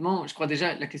rapidement, je crois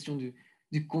déjà la question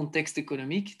du contexte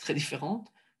économique, très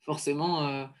différente.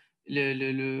 Forcément,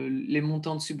 les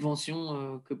montants de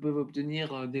subventions que peuvent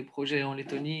obtenir des projets en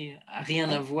Lettonie n'ont rien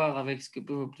à voir avec ce que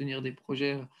peuvent obtenir des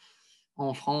projets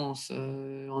en France,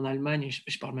 en Allemagne, et je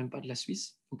ne parle même pas de la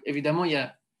Suisse. Donc évidemment,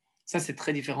 ça c'est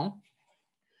très différent.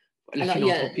 La Alors,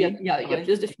 philanthropie. il y a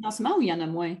plus de financement ou il y en a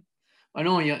moins? Ah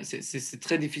non, c'est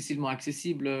très difficilement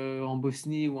accessible en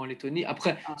Bosnie ou en Lettonie.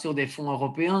 Après, sur des fonds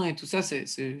européens et tout ça, c'est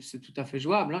tout à fait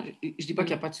jouable, hein. Je ne dis pas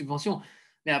qu'il n'y a pas de subvention,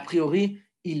 mais a priori,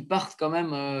 ils partent quand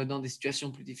même dans des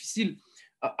situations plus difficiles.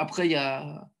 Après, il y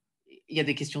a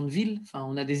des questions de ville. Enfin,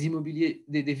 on a des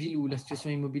villes où la situation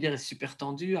immobilière est super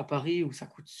tendue, à Paris, où ça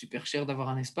coûte super cher d'avoir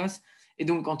un espace. Et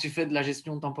donc, quand tu fais de la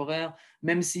gestion temporaire,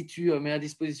 même si tu mets à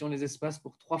disposition les espaces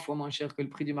pour 3 fois moins cher que le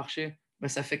prix du marché, ben,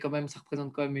 ça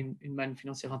représente quand même une manne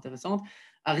financière intéressante.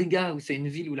 À Riga, où c'est une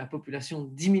ville où la population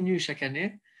diminue chaque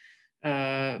année,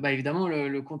 ben, évidemment,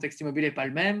 le contexte immobilier n'est pas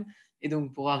le même. Et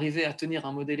donc, pour arriver à tenir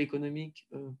un modèle économique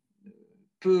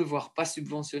peu, voire pas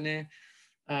subventionné,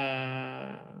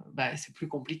 ben, c'est plus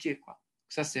compliqué, quoi.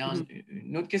 Ça, c'est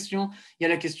une autre question. Il y a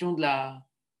la question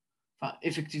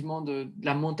effectivement, de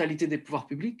la mentalité des pouvoirs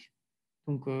publics.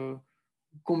 Donc,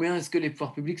 combien est-ce que les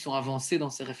pouvoirs publics sont avancés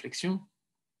dans ces réflexions?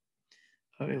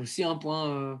 Aussi un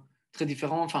point très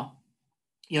différent. Enfin,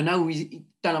 il y en a où tu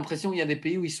as l'impression qu'il y a des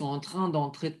pays où ils sont en train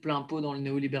d'entrer de plein pot dans le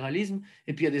néolibéralisme,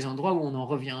 et puis il y a des endroits où on en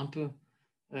revient un peu.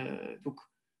 Donc,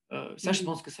 ça, je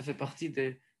pense que ça fait partie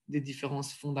des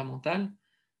différences fondamentales.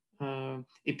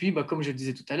 Et puis, bah, comme je le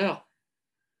disais tout à l'heure,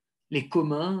 les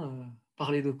communs,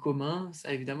 parler de communs, ça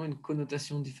a évidemment une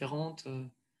connotation différente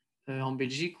en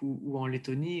Belgique ou en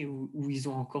Lettonie, où ils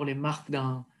ont encore les marques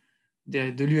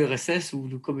de l'URSS, où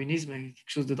le communisme est quelque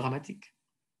chose de dramatique.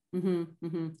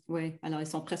 Oui, alors ils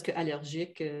sont presque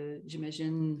allergiques,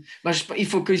 j'imagine. Bah, il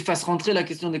faut qu'ils fassent rentrer la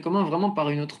question des communs vraiment par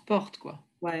une autre porte, quoi.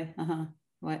 Oui,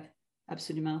 ouais,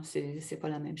 absolument. C'est pas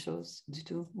la même chose du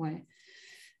tout. Ouais.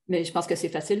 Mais je pense que c'est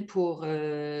facile pour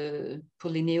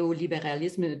les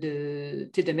néolibéralismes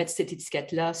de mettre cette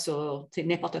étiquette-là sur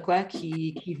n'importe quoi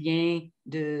qui vient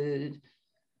de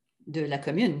la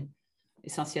commune,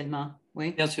 essentiellement.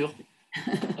 Oui. Bien sûr.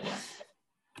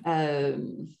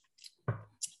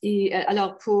 Et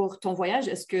alors, pour ton voyage,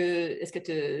 est-ce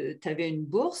que tu avais une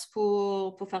bourse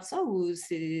pour faire ça ou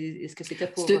est-ce que c'était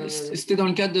pour... C'était dans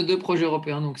le cadre de 2 projets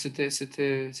européens, donc c'était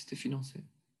financé.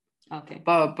 Ah, OK.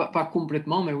 Pas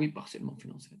complètement, mais oui, partiellement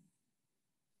financé.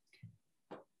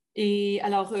 Et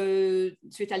alors,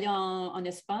 tu es allé en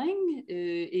Espagne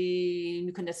et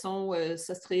nous connaissons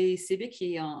Sostre Civic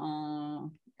qui est en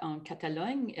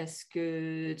Catalogne. Est-ce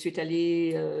que tu es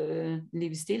allé les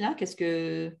visiter là? Qu'est-ce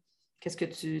que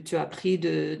tu as appris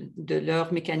de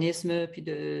leur mécanisme puis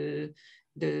de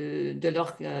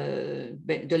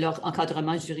leur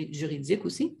encadrement juridique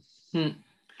aussi?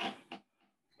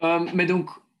 Mais donc,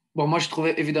 bon, moi, je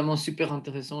trouvais évidemment super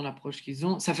intéressant l'approche qu'ils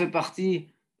ont. Ça fait partie,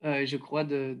 je crois,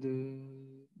 de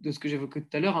ce que j'évoquais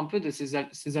tout à l'heure, un peu de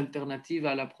ces alternatives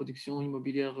à la production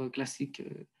immobilière classique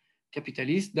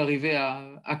capitaliste, d'arriver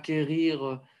à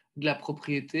acquérir de la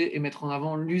propriété et mettre en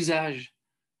avant l'usage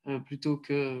plutôt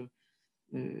que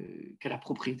la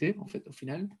propriété, en fait, au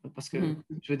final. Parce que,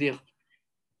 je veux dire,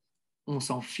 on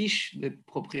s'en fiche d'être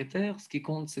propriétaire. Ce qui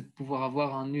compte, c'est de pouvoir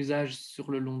avoir un usage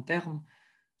sur le long terme.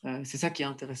 C'est ça qui est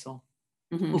intéressant,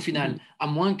 au final. À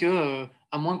moins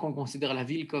qu'on considère la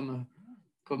ville comme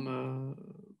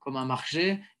un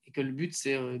marché et que le but,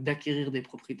 c'est d'acquérir des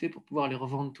propriétés pour pouvoir les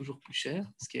revendre toujours plus cher,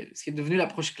 ce qui est devenu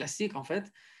l'approche classique, en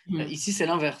fait. Ici, c'est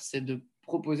l'inverse. C'est de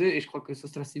proposer, et je crois que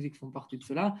Sostra Civic font partie de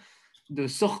cela, de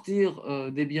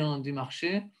sortir des biens du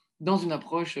marché, dans une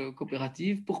approche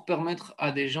coopérative pour permettre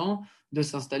à des gens de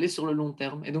s'installer sur le long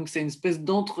terme. Et donc, c'est une espèce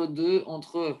d'entre-deux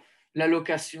entre la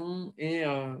location et,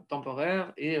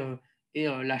 temporaire et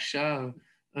l'achat,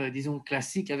 disons,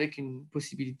 classique avec une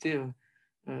possibilité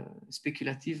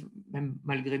spéculative, même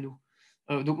malgré nous.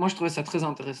 Donc, moi, je trouvais ça très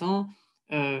intéressant.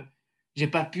 Je n'ai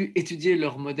pas pu étudier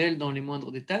leur modèle dans les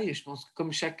moindres détails. Et je pense que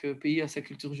comme chaque pays a sa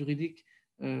culture juridique,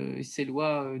 ses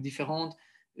lois différentes,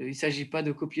 il ne s'agit pas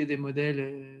de copier des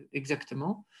modèles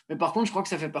exactement. Mais par contre, je crois que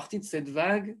ça fait partie de cette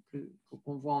vague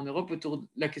qu'on voit en Europe autour de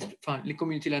la question, enfin, les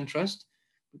Community Land Trust,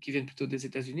 qui viennent plutôt des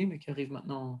États-Unis, mais qui arrivent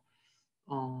maintenant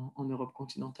en Europe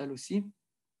continentale aussi,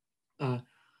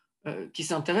 qui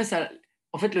s'intéressent à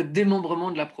en fait, le démembrement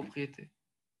de la propriété.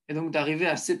 Et donc d'arriver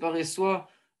à séparer soit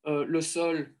le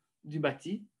sol du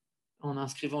bâti, en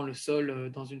inscrivant le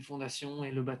sol dans une fondation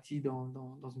et le bâti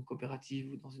dans une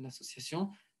coopérative ou dans une association.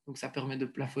 Donc ça permet de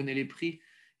plafonner les prix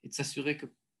et de s'assurer que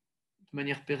de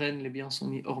manière pérenne, les biens sont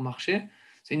mis hors marché.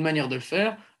 C'est une manière de le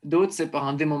faire. D'autres, c'est par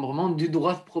un démembrement du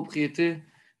droit de propriété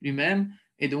lui-même.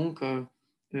 Et donc,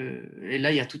 et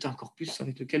là, il y a tout un corpus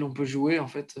avec lequel on peut jouer en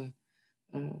fait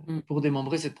pour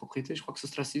démembrer cette propriété. Je crois que ce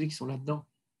sera civique qui sont là-dedans.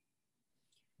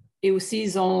 Et aussi,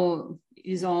 ils ont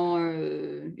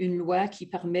une loi qui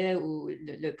permet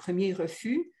le premier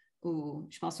refus,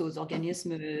 je pense aux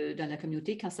organismes dans la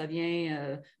communauté, quand ça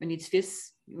vient un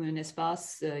édifice ou un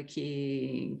espace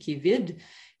qui est vide,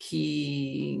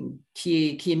 qui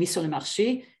est mis sur le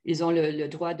marché, ils ont le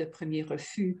droit de premier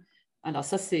refus. Alors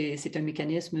ça, c'est un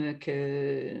mécanisme qui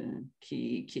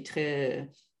est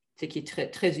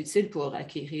très utile pour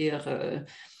acquérir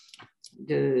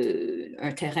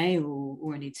un terrain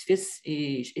ou un édifice.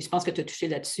 Et je pense que tu as touché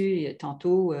là-dessus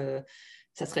tantôt.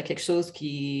 Ça serait quelque chose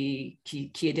qui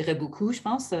aiderait beaucoup, je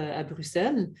pense, à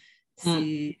Bruxelles,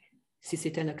 si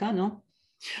c'était le cas, non?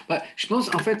 Ouais, je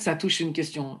pense, en fait, ça touche une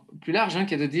question plus large,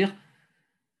 qui est de dire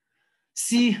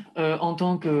si, en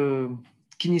tant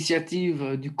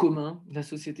qu'initiative du commun, de la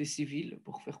société civile,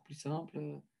 pour faire plus simple,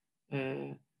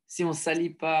 si on ne s'allie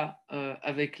pas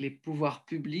avec les pouvoirs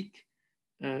publics,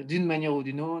 d'une manière ou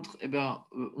d'une autre, eh ben,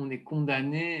 on est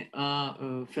condamné à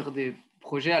faire des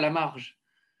projets à la marge.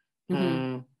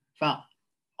 Enfin,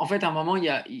 en fait, à un moment,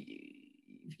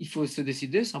 il faut se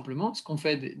décider simplement. Est-ce qu'on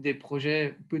fait des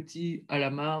projets petits à la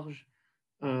marge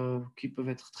qui peuvent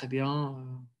être très bien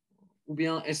ou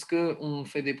bien est-ce qu'on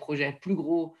fait des projets plus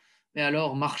gros, mais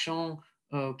alors marchands,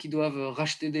 qui doivent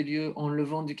racheter des lieux en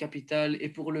levant du capital et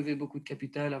pour lever beaucoup de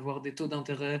capital, avoir des taux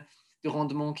d'intérêt, de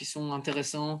rendement qui sont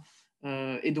intéressants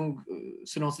et donc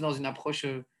se lancer dans une approche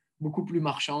beaucoup plus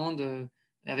marchande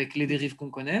avec les dérives qu'on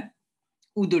connaît.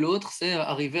 Ou de l'autre, c'est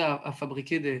arriver à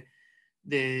fabriquer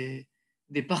des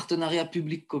partenariats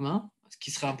publics communs, ce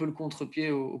qui serait un peu le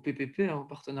contre-pied au PPP, au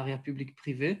partenariat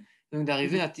public-privé, donc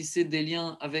d'arriver à tisser des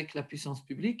liens avec la puissance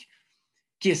publique,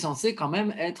 qui est censée quand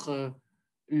même être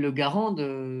le garant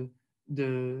du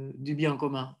bien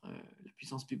commun, la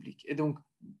puissance publique. Et donc,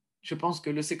 je pense que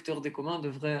le secteur des communs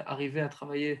devrait arriver à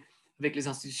travailler avec les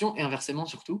institutions, et inversement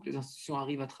surtout, que les institutions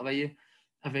arrivent à travailler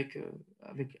avec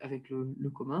le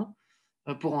commun,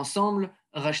 pour ensemble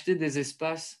racheter des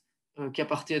espaces qui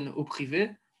appartiennent au privé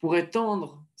pour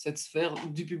étendre cette sphère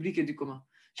du public et du commun.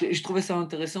 Je trouvais ça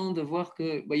intéressant de voir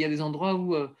qu'il y a des endroits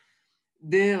où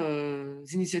des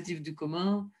initiatives du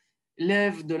commun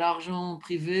lèvent de l'argent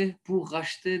privé pour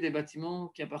racheter des bâtiments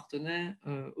qui appartenaient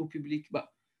au public.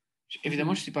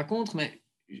 Évidemment, je ne suis pas contre, mais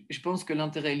je pense que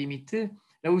l'intérêt est limité.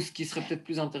 Là où ce qui serait peut-être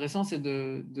plus intéressant, c'est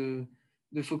de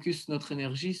focus notre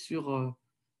énergie sur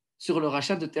le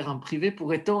rachat de terrains privés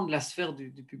pour étendre la sphère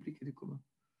du public et du commun.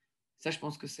 Ça, je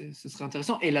pense que ce serait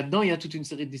intéressant. Et là-dedans, il y a toute une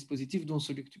série de dispositifs, dont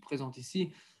celui que tu présentes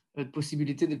ici, de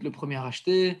possibilité d'être le premier à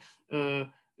acheter,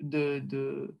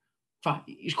 Enfin,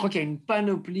 je crois qu'il y a une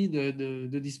panoplie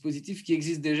de dispositifs qui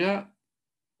existent déjà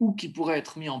ou qui pourraient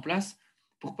être mis en place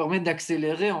pour permettre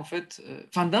d'accélérer, en fait,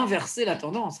 d'inverser la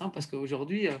tendance, parce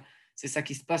qu'aujourd'hui, c'est ça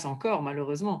qui se passe encore,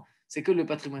 malheureusement. C'est que le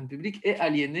patrimoine public est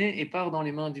aliéné et part dans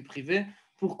les mains du privé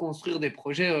pour construire des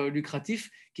projets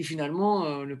lucratifs qui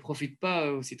finalement ne profitent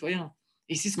pas aux citoyens.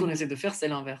 Ici, ce qu'on essaie de faire, c'est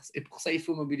l'inverse. Et pour ça, il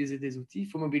faut mobiliser des outils, il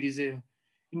faut mobiliser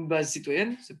une base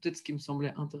citoyenne. C'est peut-être ce qui me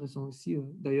semblait intéressant aussi,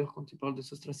 d'ailleurs, quand tu parles de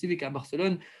Sostra Civic à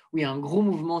Barcelone, où il y a un gros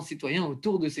mouvement citoyen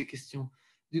autour de ces questions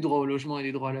du droit au logement et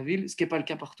du droit à la ville, ce qui n'est pas le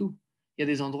cas partout. Il y a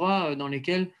des endroits dans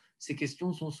lesquels ces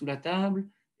questions sont sous la table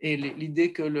et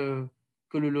l'idée que le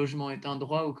logement est un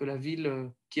droit ou que la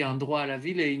ville, qui a un droit à la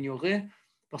ville, est ignorée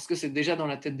parce que c'est déjà dans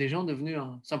la tête des gens devenu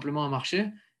simplement un marché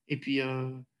et puis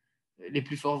les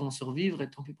plus forts vont survivre et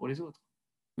tant pis pour les autres.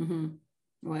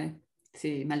 Ouais,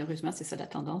 malheureusement, c'est ça la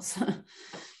tendance.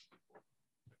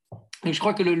 Et je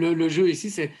crois que le jeu ici,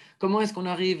 c'est comment est-ce qu'on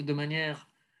arrive de manière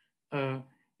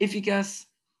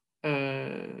efficace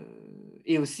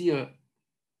et aussi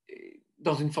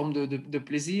dans une forme de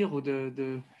plaisir ou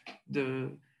de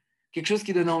quelque chose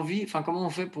qui donne envie. Enfin, comment on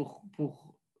fait pour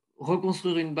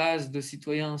reconstruire une base de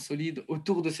citoyens solides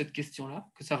autour de cette question-là,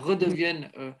 que ça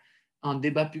redevienne un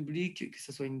débat public, que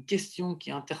ce soit une question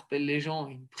qui interpelle les gens,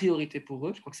 une priorité pour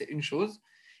eux. Je crois que c'est une chose.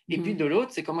 Et puis de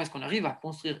l'autre, c'est comment est-ce qu'on arrive à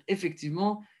construire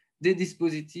effectivement des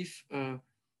dispositifs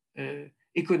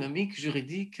économiques,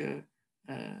 juridiques,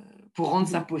 pour rendre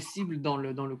ça possible dans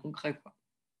le concret, quoi.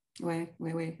 Oui,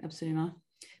 absolument.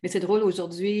 Mais c'est drôle,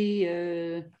 aujourd'hui,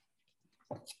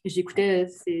 j'écoutais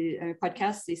un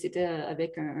podcast et c'était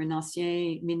avec un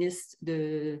ancien ministre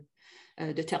de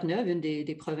Terre-Neuve, une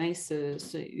des provinces,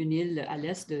 une île à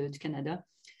l'est du Canada.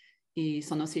 Et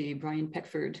son nom, c'est Brian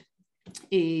Peckford.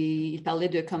 Et il parlait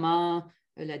de comment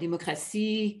la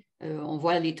démocratie, on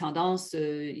voit les tendances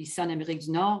ici en Amérique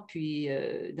du Nord, puis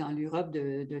dans l'Europe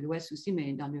de l'Ouest aussi,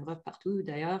 mais dans l'Europe partout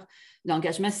d'ailleurs.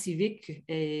 L'engagement civique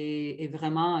est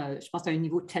vraiment, je pense, à un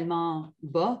niveau tellement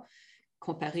bas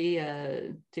comparé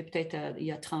peut-être il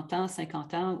y a 30 ans,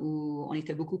 50 ans, où on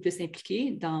était beaucoup plus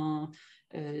impliqués dans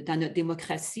notre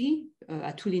démocratie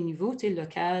à tous les niveaux,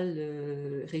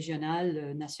 local,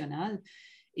 régional, national.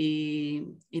 Et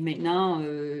maintenant,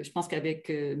 je pense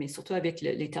mais surtout avec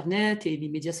l'Internet et les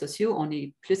médias sociaux, on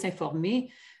est plus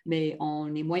informé, mais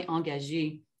on est moins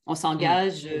engagé. On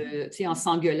s'engage en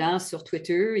s'engueulant sur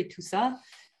Twitter et tout ça,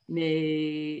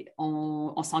 mais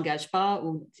on ne s'engage pas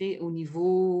au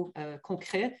niveau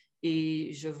concret.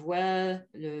 Et je vois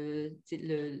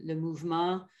le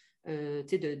mouvement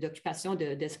d'occupation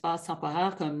d'espace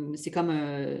temporaire c'est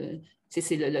comme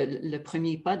c'est le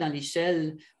premier pas dans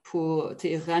l'échelle pour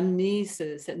ramener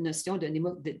cette notion de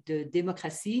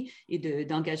démocratie et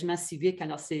d'engagement civique.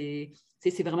 Alors, c'est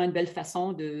vraiment une belle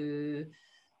façon de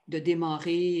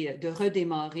redémarrer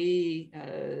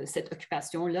cette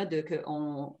occupation-là,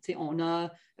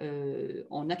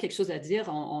 on a quelque chose à dire,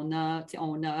 on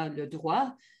a le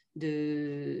droit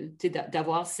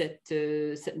d'avoir cette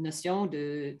notion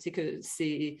que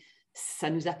ça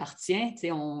nous appartient,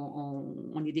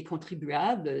 on est des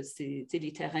contribuables,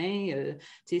 les terrains,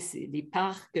 les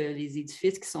parcs, les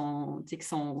édifices qui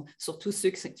sont surtout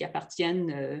ceux qui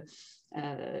appartiennent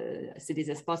c'est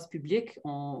des espaces publics,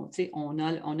 on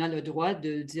a le droit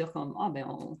de dire comme,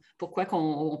 pourquoi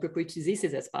on ne peut pas utiliser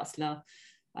ces espaces-là?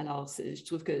 Alors, je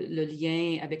trouve que le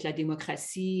lien avec la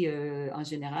démocratie en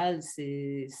général,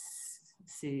 c'est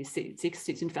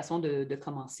une façon de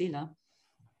commencer, là.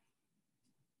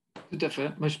 Tout à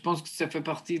fait. Moi, je pense que ça fait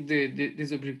partie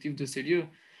des objectifs de ces lieux.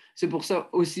 C'est pour ça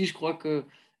aussi, je crois que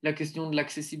la question de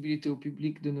l'accessibilité au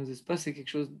public de nos espaces est quelque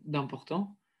chose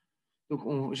d'important.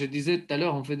 Donc, je disais tout à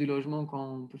l'heure, on fait du logement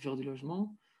quand on peut faire du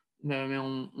logement, mais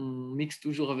on mixe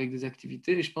toujours avec des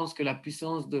activités. Et je pense que la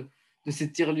puissance de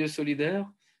ces tiers-lieux solidaires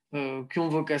qui ont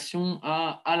vocation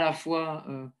à la fois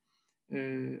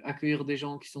accueillir des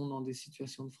gens qui sont dans des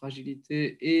situations de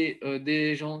fragilité et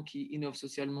des gens qui innovent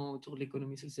socialement autour de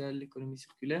l'économie sociale, l'économie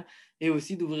circulaire, et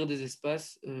aussi d'ouvrir des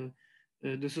espaces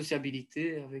de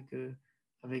sociabilité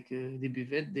avec des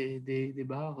buvettes, des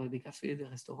bars, des cafés, des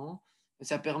restaurants.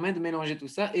 Ça permet de mélanger tout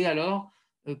ça et alors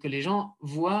que les gens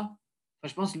voient,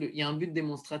 je pense qu'il y a un but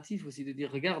démonstratif aussi de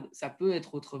dire, regarde, ça peut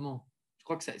être autrement. Je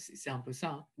crois que c'est un peu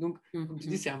ça. Hein. Donc, comme tu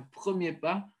dis, c'est un premier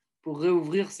pas pour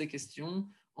réouvrir ces questions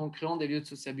en créant des lieux de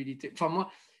sociabilité. Enfin,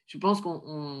 moi, je pense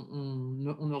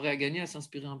qu'on aurait à gagner à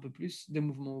s'inspirer un peu plus des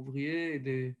mouvements ouvriers et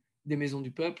des maisons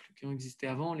du peuple qui ont existé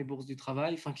avant, les bourses du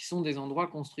travail, enfin, qui sont des endroits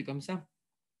construits comme ça,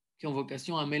 qui ont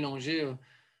vocation à mélanger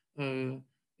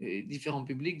différents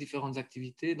publics, différentes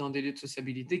activités dans des lieux de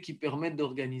sociabilité qui permettent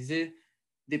d'organiser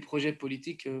des projets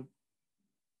politiques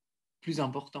plus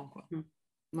importants, quoi.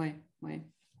 Oui, oui.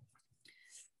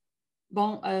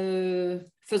 Bon,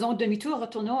 faisons demi-tour,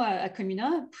 retournons à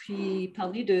Comuna, puis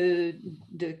parler de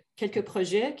quelques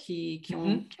projets qui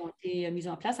ont été mis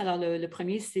en place. Alors, le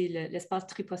premier, c'est l'espace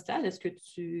tripostal. Est-ce que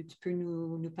tu peux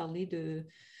nous parler de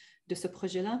ce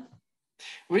projet-là?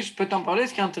 Oui, je peux t'en parler.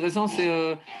 Ce qui est intéressant,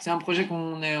 c'est un projet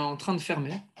qu'on est en train de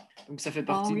fermer. Donc, ça fait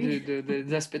partie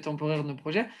des aspects temporaires de nos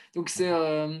projets. Donc,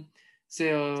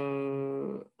 c'est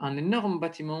un énorme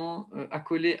bâtiment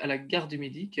accolé à la gare du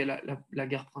Midi, qui est la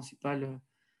gare principale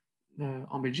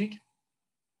en Belgique,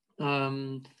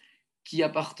 qui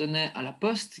appartenait à la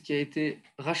Poste, qui a été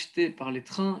racheté par les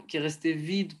trains, qui est resté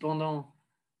vide pendant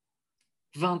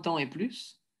 20 ans et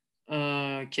plus, qui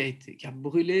a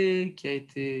brûlé, qui a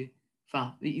été...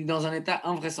 Enfin, dans un état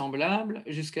invraisemblable,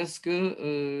 jusqu'à ce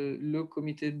que le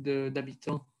comité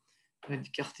d'habitants du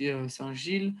quartier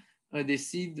Saint-Gilles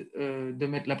décide de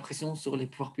mettre la pression sur les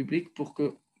pouvoirs publics pour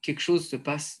que quelque chose se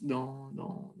passe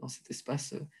dans cet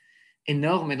espace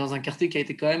énorme et dans un quartier qui a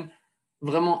été quand même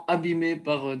vraiment abîmé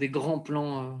par des grands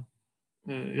plans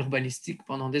urbanistiques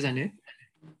pendant des années.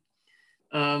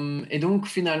 Et donc,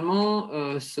 finalement,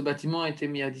 ce bâtiment a été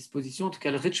mis à disposition, en tout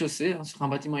cas le rez-de-chaussée, hein, sur un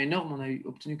bâtiment énorme, on a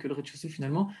obtenu que le rez-de-chaussée,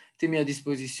 finalement, a été mis à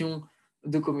disposition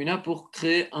de Comuna pour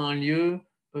créer un lieu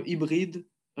hybride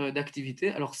d'activité.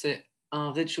 Alors, c'est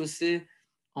un rez-de-chaussée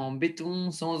en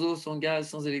béton, sans eau, sans gaz,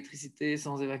 sans électricité,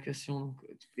 sans évacuation. Donc,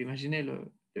 tu peux imaginer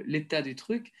l'état du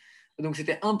truc. Donc,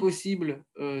 c'était impossible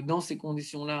dans ces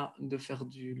conditions-là de faire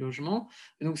du logement.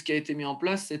 Et donc, ce qui a été mis en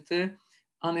place, c'était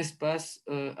un espace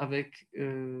avec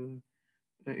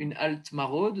une halte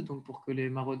maraude, donc pour que les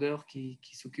maraudeurs qui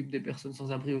s'occupent des personnes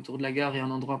sans abri autour de la gare aient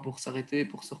un endroit pour s'arrêter,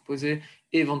 pour se reposer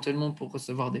et éventuellement pour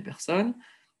recevoir des personnes,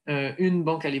 une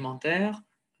banque alimentaire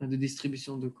de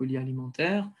distribution de colis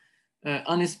alimentaires,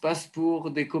 un espace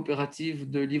pour des coopératives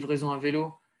de livraison à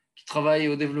vélo qui travaillent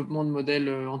au développement de modèles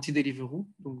anti-Deliveroo,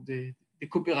 donc des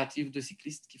coopératives de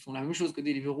cyclistes qui font la même chose que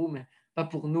Deliveroo, mais pas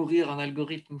pour nourrir un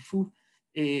algorithme fou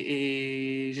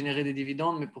et générer des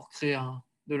dividendes, mais pour créer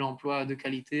de l'emploi de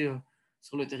qualité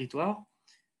sur le territoire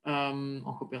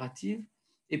en coopérative.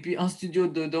 Et puis un studio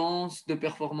de danse, de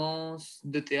performance,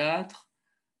 de théâtre,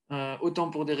 autant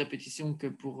pour des répétitions que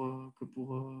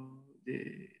pour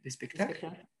des spectacles.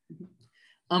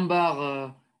 Un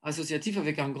bar associatif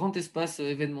avec un grand espace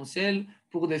événementiel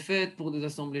pour des fêtes, pour des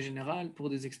assemblées générales, pour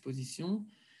des expositions.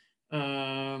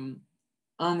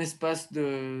 Un espace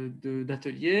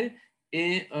d'atelier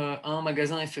et un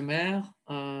magasin éphémère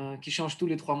qui change tous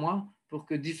les 3 mois pour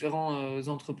que différents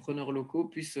entrepreneurs locaux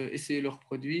puissent essayer leurs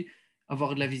produits,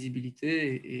 avoir de la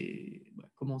visibilité et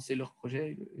commencer leur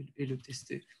projet et le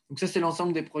tester. Donc ça, c'est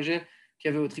l'ensemble des projets qu'il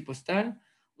y avait au Tripostal.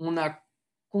 On a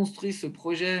construit ce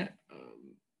projet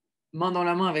main dans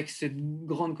la main avec cette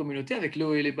grande communauté, avec les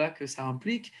hauts et les bas que ça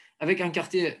implique, avec un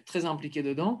quartier très impliqué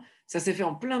dedans. Ça s'est fait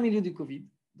en plein milieu du Covid.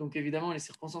 Donc évidemment, les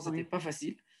circonstances n'étaient pas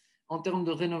faciles. En termes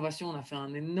de rénovation, on a fait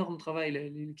un énorme travail.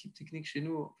 L'équipe technique chez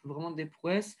nous a fait vraiment des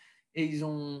prouesses. Et ils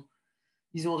ont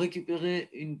récupéré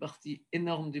une partie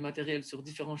énorme du matériel sur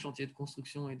différents chantiers de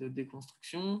construction et de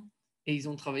déconstruction. Et ils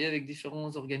ont travaillé avec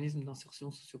différents organismes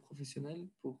d'insertion socio-professionnelle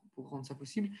pour rendre ça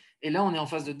possible. Et là, on est en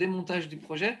phase de démontage du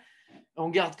projet. On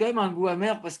garde quand même un goût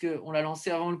amer parce qu'on l'a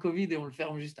lancé avant le Covid et on le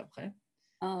ferme juste après.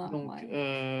 Donc,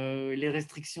 les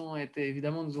restrictions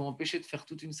évidemment nous ont empêché de faire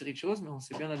toute une série de choses, mais on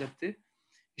s'est bien adapté.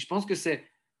 Et je pense que c'est,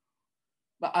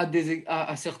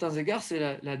 à certains égards,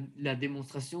 c'est la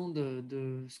démonstration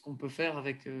de ce qu'on peut faire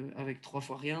avec 3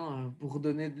 fois rien pour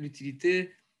donner de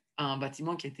l'utilité à un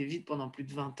bâtiment qui a été vide pendant plus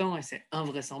de 20 ans et c'est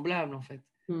invraisemblable en fait.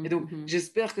 Et donc,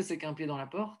 j'espère que c'est qu'un pied dans la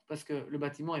porte parce que le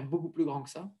bâtiment est beaucoup plus grand que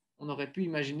ça. On aurait pu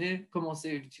imaginer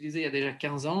commencer à l'utiliser il y a déjà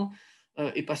 15 ans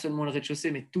et pas seulement le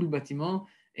rez-de-chaussée, mais tout le bâtiment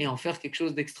et en faire quelque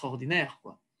chose d'extraordinaire,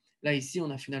 quoi. Là, ici, on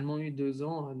a finalement eu 2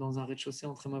 ans dans un rez-de-chaussée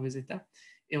en très mauvais état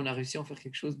et on a réussi à en faire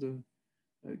quelque chose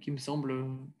qui me semble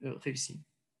réussi.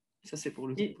 Ça, c'est pour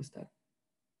le Tripostal.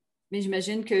 Mais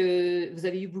j'imagine que vous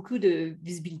avez eu beaucoup de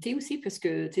visibilité aussi, parce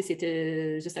que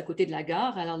c'était juste à côté de la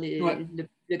gare. Alors,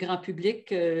 le grand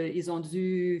public, ils ont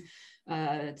dû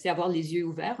avoir les yeux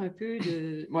ouverts un peu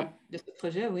de ce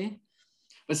projet, oui.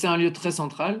 C'est un lieu très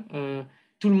central.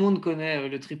 Tout le monde connaît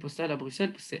le Tripostal à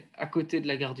Bruxelles, c'est à côté de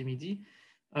la gare du Midi.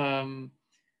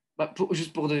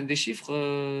 Juste pour donner des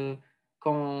chiffres,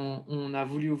 quand on a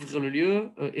voulu ouvrir le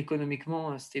lieu,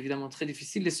 économiquement, c'était évidemment très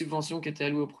difficile. Les subventions qui étaient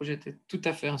allouées au projet étaient tout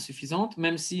à fait insuffisantes,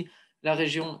 même si la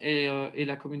région et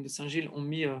la commune de Saint-Gilles ont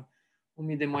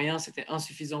mis des moyens, c'était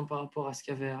insuffisant par rapport à ce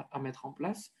qu'il y avait à mettre en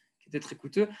place, qui était très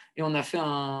coûteux. Et on a fait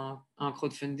un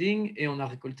crowdfunding et on a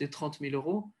récolté 30 000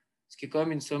 €, ce qui est quand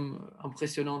même une somme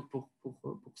impressionnante pour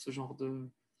ce genre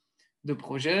de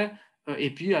projet.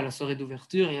 Et puis, à la soirée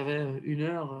d'ouverture, il y avait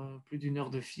plus d'une heure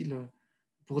de file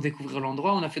pour découvrir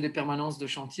l'endroit. On a fait des permanences de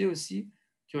chantier aussi,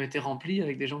 qui ont été remplies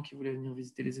avec des gens qui voulaient venir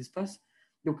visiter les espaces.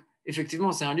 Donc,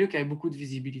 effectivement, c'est un lieu qui avait beaucoup de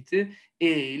visibilité.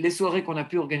 Et les soirées qu'on a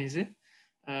pu organiser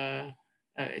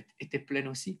étaient pleines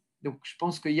aussi. Donc, je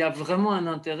pense qu'il y a vraiment un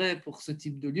intérêt pour ce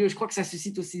type de lieu. Je crois que ça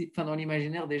suscite aussi, dans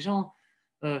l'imaginaire des gens,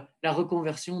 la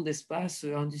reconversion d'espaces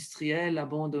industriels,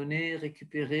 abandonnés,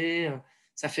 récupérés.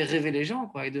 Ça fait rêver les gens,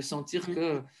 quoi, et de sentir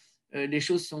que les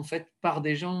choses sont faites par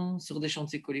des gens, sur des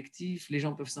chantiers collectifs, les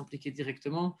gens peuvent s'impliquer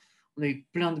directement. On a eu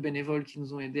plein de bénévoles qui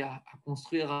nous ont aidés à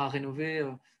construire, à rénover,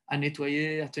 à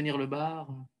nettoyer, à tenir le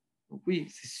bar. Donc oui,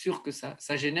 c'est sûr que ça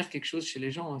génère quelque chose chez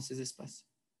les gens, ces espaces.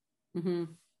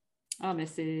 Ah, mais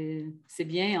c'est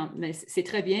bien, mais c'est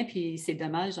très bien, puis c'est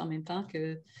dommage en même temps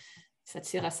que ça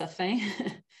tire à sa fin.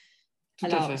 Tout à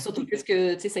Alors, fait. surtout parce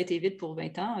que ça a été vite pour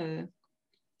 20 ans.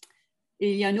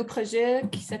 Et il y a un autre projet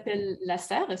qui s'appelle La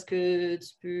Serre. Est-ce que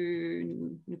tu peux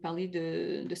nous parler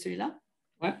de celui-là?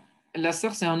 Ouais. La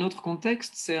Serre, c'est un autre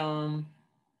contexte. C'est un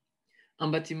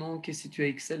bâtiment qui est situé à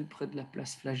Ixelles, près de la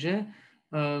place Flaget.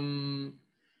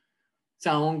 C'est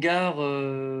un hangar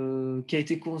qui a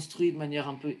été construit de manière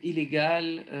un peu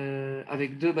illégale,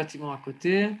 avec 2 bâtiments à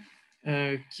côté,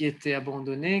 qui étaient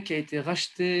abandonnés, qui a été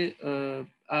racheté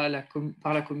par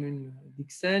la commune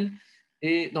d'Ixelles,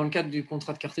 et dans le cadre du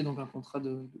contrat de quartier, donc un contrat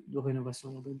de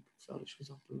rénovation urbaine, pour faire les choses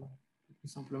un peu plus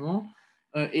simplement.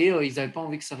 Ils n'avaient pas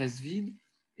envie que ça reste vide,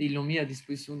 et ils l'ont mis à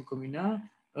disposition de Comuna.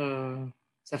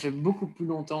 Ça fait beaucoup plus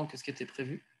longtemps que ce qui était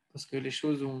prévu, parce que les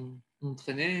choses ont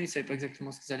traîné, ils ne savaient pas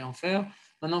exactement ce qu'ils allaient en faire.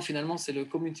 Maintenant, finalement, c'est le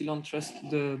Community Land Trust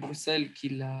de Bruxelles qui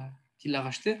l'a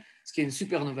racheté, ce qui est une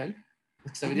super nouvelle.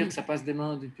 Parce que ça veut dire que ça passe des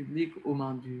mains du public aux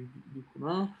mains du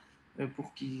commun,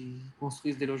 pour qu'ils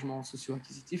construisent des logements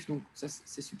socio-acquisitifs. Donc, ça,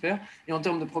 c'est super. Et en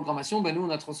termes de programmation, nous, on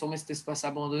a transformé cet espace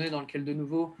abandonné dans lequel, de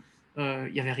nouveau,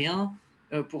 il n'y avait rien,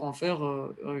 pour en faire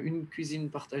une cuisine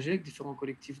partagée avec différents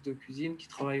collectifs de cuisine qui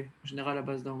travaillent en général à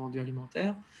base d'invendus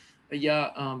alimentaires. Il y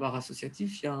a un bar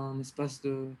associatif, il y a un espace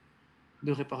de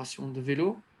réparation de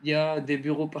vélos, il y a des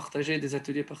bureaux partagés, des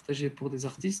ateliers partagés pour des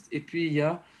artistes, et puis il y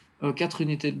a 4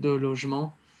 unités de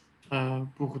logement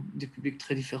pour des publics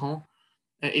très différents.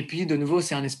 Et puis, de nouveau,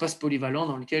 c'est un espace polyvalent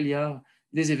dans lequel il y a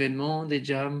des événements, des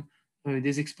jams,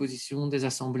 des expositions, des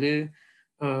assemblées,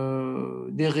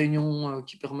 des réunions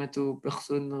qui permettent aux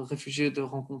personnes réfugiées de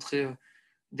rencontrer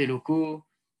des locaux,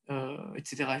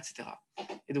 etc., etc.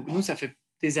 Et donc, nous, ça fait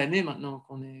des années maintenant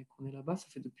qu'on est là-bas, ça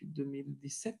fait depuis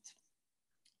 2017,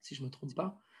 si je ne me trompe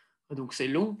pas. Donc, c'est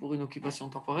long pour une occupation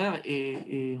temporaire,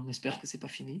 et on espère que ce n'est pas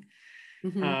fini.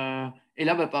 Et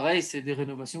là, pareil, c'est des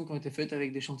rénovations qui ont été faites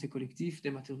avec des chantiers collectifs, des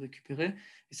matériaux récupérés,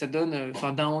 et ça donne,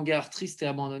 d'un hangar triste et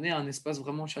abandonné, un espace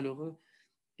vraiment chaleureux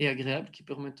et agréable qui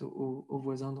permettent aux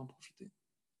voisins d'en profiter.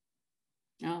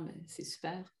 Ah, ben, c'est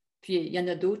super. Puis, il y en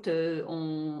a d'autres.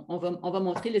 On va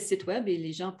montrer le site web et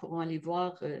les gens pourront aller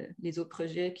voir les autres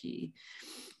projets qui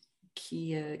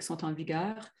sont en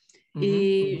vigueur.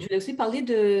 Et je voulais aussi parler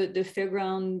de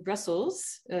Fairground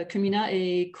Brussels. Comuna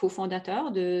est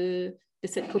cofondateur de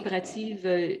cette coopérative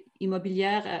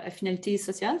immobilière à finalité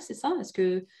sociale, c'est ça? Est-ce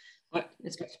que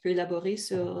tu peux élaborer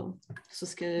sur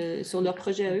leur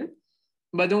projet à eux?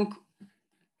 Donc,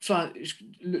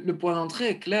 le point d'entrée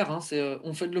est clair, hein, c'est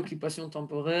on fait de l'occupation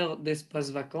temporaire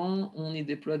d'espaces vacants, on y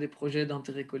déploie des projets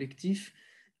d'intérêt collectif,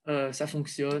 ça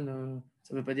fonctionne,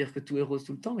 ça ne veut pas dire que tout est rose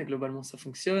tout le temps, mais globalement ça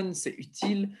fonctionne, c'est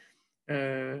utile.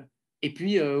 Et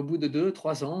puis, au bout de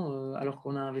 2-3 ans, alors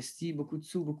qu'on a investi beaucoup de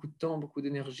sous, beaucoup de temps, beaucoup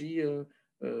d'énergie,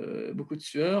 beaucoup de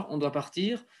sueur, on doit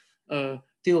partir,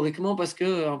 théoriquement parce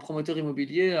qu'un promoteur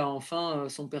immobilier a enfin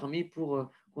son permis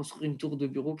pour construire une tour de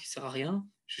bureau qui ne sert à rien.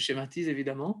 Je schématise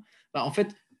évidemment. En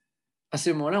fait, à ce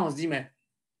moment-là, on se dit, mais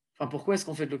pourquoi est-ce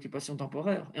qu'on fait de l'occupation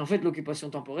temporaire? Et en fait, l'occupation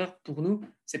temporaire, pour nous,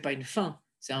 ce n'est pas une fin,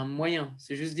 c'est un moyen.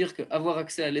 C'est juste dire qu'avoir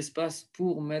accès à l'espace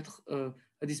pour mettre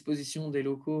à disposition des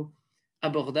locaux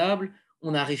abordables,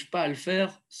 on n'arrive pas à le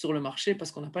faire sur le marché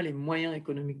parce qu'on n'a pas les moyens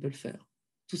économiques de le faire,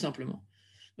 tout simplement.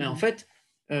 Mais en fait,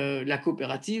 la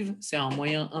coopérative, c'est un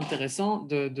moyen intéressant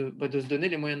de se donner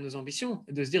les moyens de nos ambitions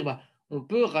et de se dire, on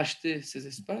peut racheter ces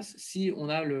espaces si on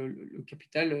a le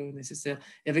capital nécessaire.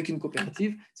 Et avec une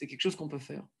coopérative, c'est quelque chose qu'on peut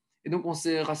faire. Et donc, on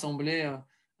s'est rassemblé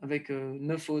avec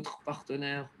 9 autres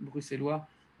partenaires bruxellois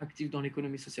actifs dans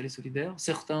l'économie sociale et solidaire.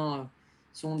 Certains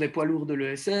sont des poids lourds de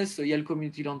l'ESS. Il y a le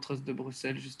Community Land Trust de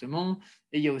Bruxelles, justement.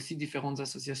 Et il y a aussi différentes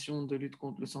associations de lutte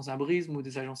contre le sans-abrisme ou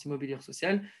des agences immobilières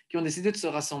sociales qui ont décidé de se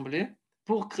rassembler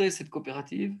pour créer cette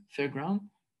coopérative, Fairground,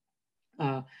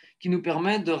 qui nous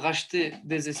permet de racheter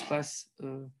des espaces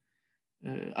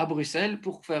à Bruxelles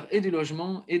pour faire et du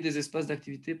logement et des espaces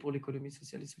d'activité pour l'économie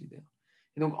sociale et solidaire.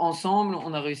 Et donc, ensemble,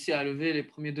 on a réussi à lever les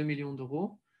premiers 2 millions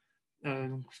d'euros,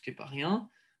 donc, ce qui n'est pas rien.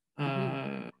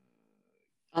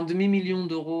 Un demi-million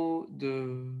d'euros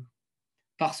de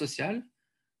part sociale,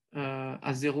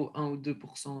 à 0, 1 ou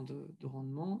 2% de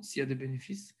rendement, s'il y a des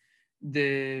bénéfices,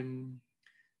 des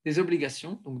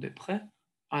obligations, donc des prêts,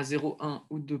 à 0, 1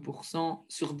 ou 2%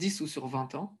 sur 10 ou sur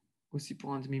 20 ans, aussi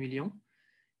pour un demi-million.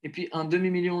 Et puis un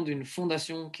demi-million d'une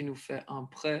fondation qui nous fait un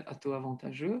prêt à taux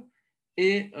avantageux,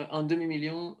 et un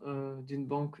demi-million d'une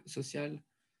banque sociale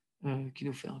qui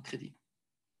nous fait un crédit.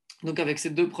 Donc avec ces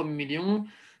 2 premiers millions,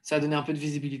 ça a donné un peu de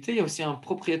visibilité. Il y a aussi un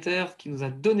propriétaire qui nous a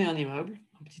donné un immeuble,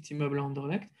 un petit immeuble à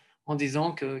Anderlecht, en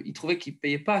disant qu'il trouvait qu'il ne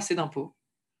payait pas assez d'impôts,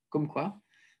 comme quoi.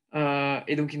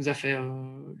 Et donc il nous a fait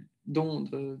don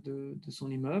de son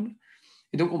immeuble.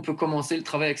 Et donc on peut commencer le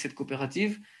travail avec cette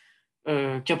coopérative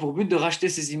qui a pour but de racheter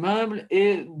ces immeubles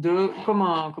et comme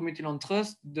un community land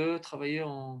trust, de travailler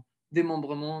en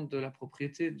démembrement de la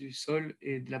propriété, du sol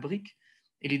et de la brique.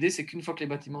 Et l'idée, c'est qu'une fois que les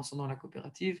bâtiments sont dans la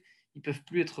coopérative, ils ne peuvent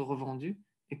plus être revendus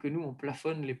et que nous, on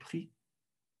plafonne les prix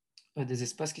des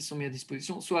espaces qui sont mis à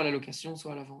disposition, soit à la location,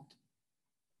 soit à la vente.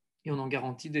 Et on en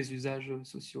garantit des usages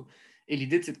sociaux. Et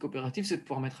l'idée de cette coopérative, c'est de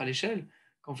pouvoir mettre à l'échelle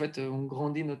qu'en fait, on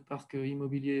grandit notre parc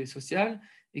immobilier social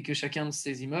et que chacun de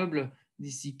ces immeubles,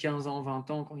 d'ici 15 ans,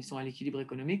 20 ans, quand ils sont à l'équilibre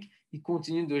économique, ils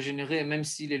continuent de générer, même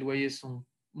si les loyers sont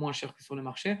moins chers que sur le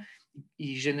marché,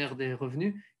 ils génèrent des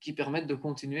revenus qui permettent de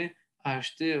continuer à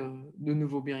acheter de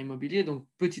nouveaux biens immobiliers. Donc,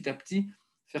 petit à petit,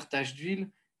 faire tâche d'huile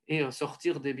et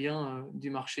sortir des biens du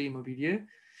marché immobilier.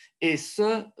 Et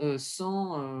ce,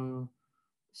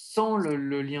 sans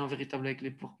le lien véritable avec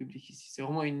les pouvoirs publics ici. C'est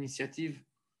vraiment une initiative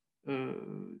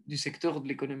du secteur de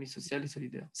l'économie sociale et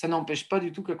solidaire. Ça n'empêche pas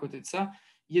du tout qu'à côté de ça,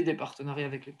 il y ait des partenariats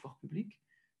avec les pouvoirs publics.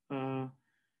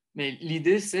 Mais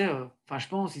l'idée, c'est, je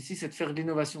pense ici, c'est de faire de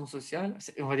l'innovation sociale.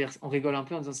 On va dire, on rigole un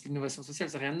peu en disant que l'innovation sociale,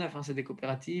 c'est rien de neuf. C'est des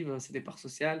coopératives, c'est des parts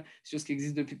sociales, des choses qui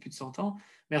existent depuis plus de 100 ans.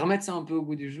 Mais remettre ça un peu au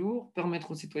goût du jour,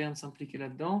 permettre aux citoyens de s'impliquer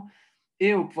là-dedans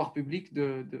et au pouvoir public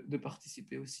de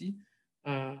participer aussi.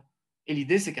 Et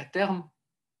l'idée, c'est qu'à terme,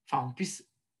 on puisse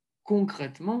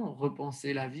concrètement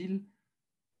repenser la ville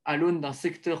à l'aune d'un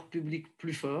secteur public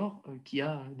plus fort qui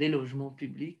a des logements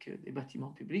publics, des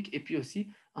bâtiments publics, et puis aussi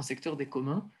un secteur des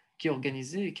communs qui est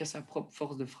organisé et qui a sa propre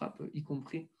force de frappe, y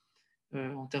compris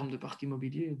en termes de parc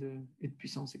immobilier et de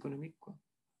puissance économique, quoi.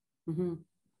 Mm-hmm.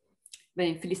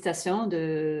 Bien, félicitations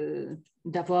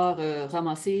d'avoir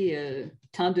ramassé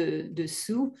tant de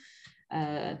sous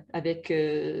avec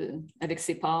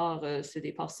ces parts, c'est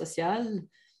des parts sociales.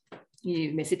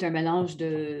 Mais c'est un mélange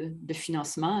de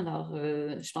financement. Alors,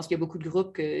 je pense qu'il y a beaucoup de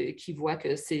groupes qui voient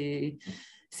que c'est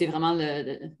vraiment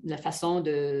la façon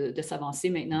de s'avancer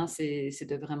maintenant, c'est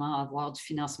de vraiment avoir du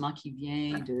financement qui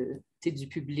vient du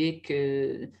public,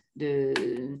 des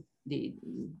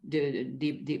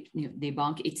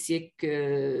banques éthiques,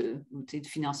 ou du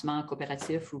financement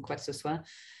coopératif ou quoi que ce soit.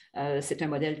 C'est un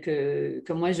modèle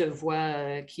que moi, je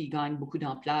vois qui gagne beaucoup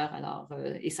d'ampleur. Alors,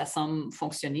 et ça semble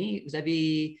fonctionner. Vous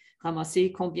avez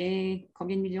ramassé combien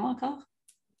de millions encore?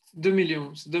 2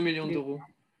 millions, c'est 2 millions d'euros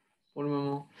pour le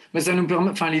moment. Mais ça nous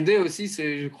permet, l'idée aussi,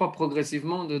 c'est, je crois,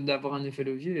 progressivement d'avoir un effet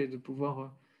levier et de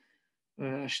pouvoir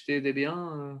acheter des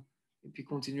biens et puis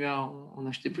continuer à en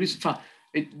acheter plus.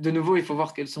 Et de nouveau, il faut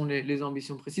voir quelles sont les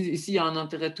ambitions précises. Ici, il y a un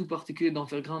intérêt tout particulier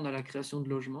d'Enfergrande à la création de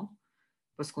logements,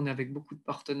 parce qu'on est avec beaucoup de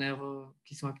partenaires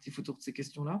qui sont actifs autour de ces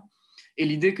questions-là. Et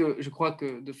l'idée que je crois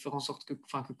que de faire en sorte que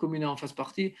Comuna en fasse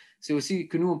partie, c'est aussi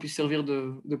que nous, on puisse servir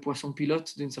de poisson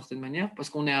pilote d'une certaine manière, parce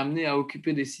qu'on est amené à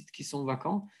occuper des sites qui sont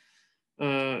vacants,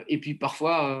 et puis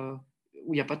parfois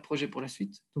où il n'y a pas de projet pour la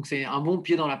suite. Donc c'est un bon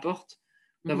pied dans la porte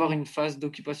d'avoir une phase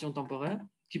d'occupation temporaire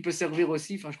qui peut servir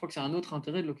aussi, je crois que c'est un autre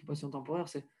intérêt de l'occupation temporaire,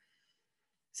 c'est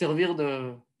servir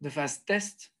de phase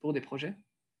test pour des projets.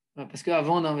 Parce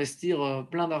qu'avant d'investir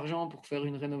plein d'argent pour faire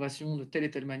une rénovation de telle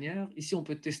et telle manière, ici on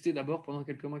peut tester d'abord pendant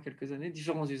quelques mois, quelques années,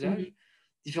 différents usages,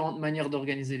 différentes manières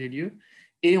d'organiser les lieux,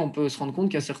 et on peut se rendre compte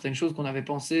qu'il y a certaines choses qu'on avait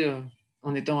pensées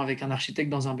en étant avec un architecte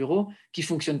dans un bureau qui ne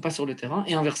fonctionnent pas sur le terrain,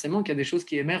 et inversement qu'il y a des choses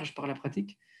qui émergent par la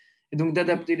pratique. Et donc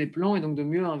d'adapter les plans et donc de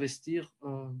mieux investir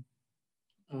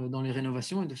dans les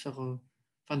rénovations et de faire,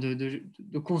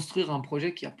 de construire un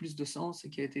projet qui a plus de sens et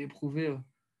qui a été éprouvé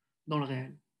dans le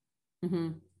réel.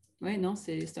 Oui, non,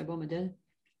 c'est un bon modèle.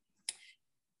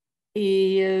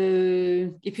 Et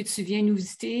puis, tu viens nous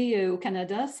visiter au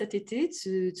Canada cet été.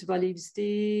 Tu vas aller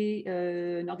visiter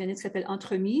un organisme qui s'appelle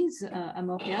Entremise à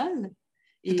Montréal.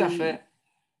 Tout à fait.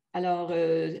 Alors,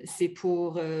 c'est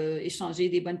pour échanger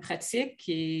des bonnes pratiques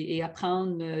et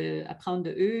apprendre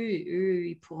de eux. Et eux,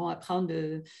 ils pourront apprendre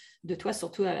de toi,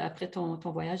 surtout après ton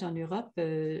voyage en Europe.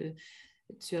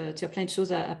 Tu as plein de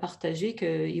choses à partager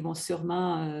qu'ils vont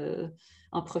sûrement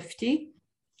en profiter.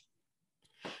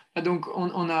 Donc,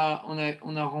 on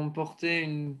a remporté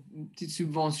une petite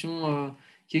subvention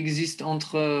qui existe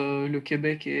entre le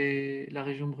Québec et la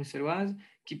région bruxelloise,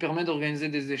 qui permet d'organiser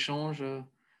des échanges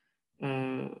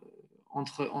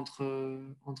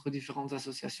entre différentes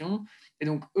associations. Et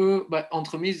donc, eux,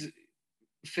 Entremise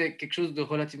fait quelque chose de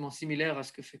relativement similaire à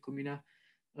ce que fait Comuna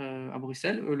à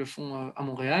Bruxelles. Eux le font à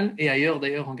Montréal et ailleurs,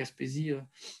 d'ailleurs, en Gaspésie.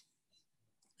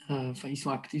 Ils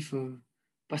sont actifs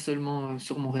pas seulement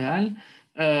sur Montréal.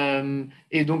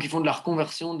 Et donc, ils font de la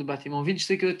reconversion de bâtiments vides. Je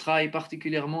sais qu'eux travaillent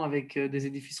particulièrement avec des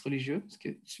édifices religieux, ce qui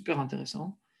est super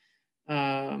intéressant.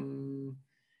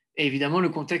 Et évidemment, le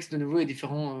contexte, de nouveau, est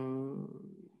différent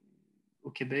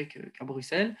au Québec qu'à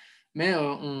Bruxelles. mais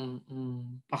on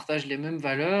partage les mêmes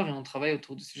valeurs et on travaille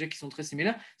autour de sujets qui sont très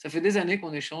similaires. Ça fait des années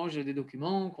qu'on échange des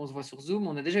documents, qu'on se voit sur Zoom.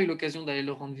 On a déjà eu l'occasion d'aller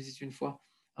leur rendre visite une fois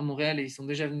à Montréal et ils sont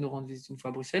déjà venus nous rendre visite une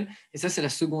fois à Bruxelles. Et ça, c'est la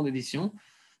seconde édition.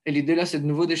 Et l'idée là, c'est de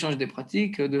nouveau d'échanger des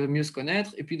pratiques, de mieux se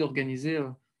connaître et puis d'organiser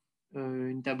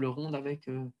une table ronde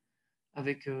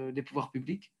avec des pouvoirs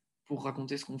publics pour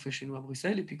raconter ce qu'on fait chez nous à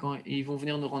Bruxelles. Et puis quand ils vont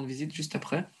venir nous rendre visite juste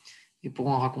après, et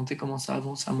pourront raconter comment ça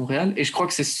avance à Montréal. Et je crois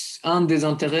que c'est un des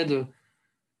intérêts de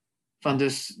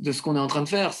ce qu'on est en train de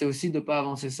faire, c'est aussi de ne pas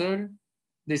avancer seul,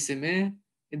 d'essaimer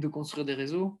et de construire des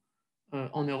réseaux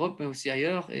en Europe, mais aussi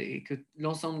ailleurs, et que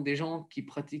l'ensemble des gens qui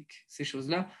pratiquent ces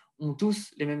choses-là ont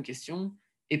tous les mêmes questions,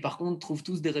 et par contre trouvent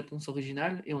tous des réponses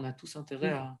originales, et on a tous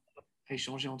intérêt à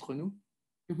échanger entre nous.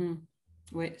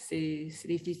 Oui, c'est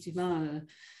définitivement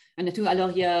un atout.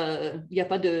 Alors, il n'y a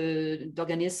pas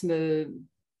d'organisme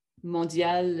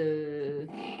mondial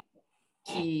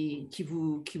qui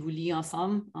vous lie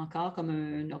ensemble encore comme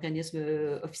un organisme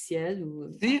officiel?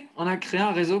 Si, on a créé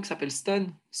un réseau qui s'appelle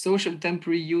STUN, Social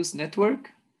Temporary Use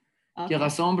Network, qui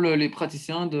rassemble les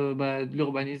praticiens de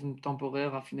l'urbanisme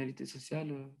temporaire à finalité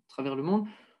sociale à travers le monde.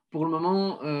 Pour le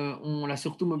moment, on l'a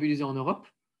surtout mobilisé en Europe,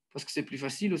 parce que c'est plus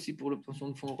facile aussi pour l'obtention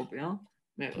de fonds européens,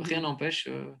 mais rien n'empêche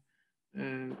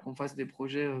qu'on fasse des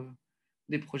projets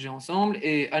ensemble.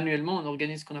 Et annuellement, on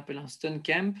organise ce qu'on appelle un Stun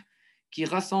Camp, qui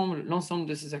rassemble l'ensemble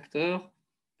de ces acteurs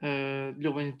de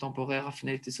l'urbanisme temporaire à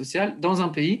finalité sociale dans un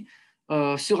pays,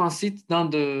 sur un site d'un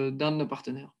de nos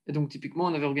partenaires. Et donc, typiquement,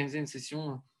 on avait organisé une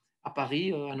session à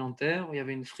Paris, à Nanterre, où il y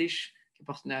avait une friche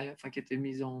qui était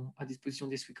mise à disposition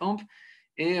des Swecamp.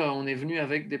 Et on est venu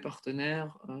avec des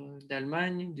partenaires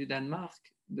d'Allemagne, du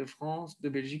Danemark, de France, de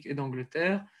Belgique et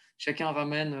d'Angleterre. Chacun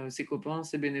ramène ses copains,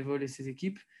 ses bénévoles et ses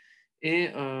équipes. Et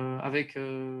avec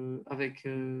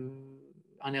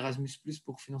un Erasmus+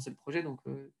 pour financer le projet, donc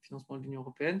financement de l'Union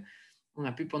européenne, on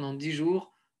a pu pendant 10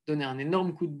 jours donner un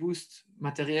énorme coup de boost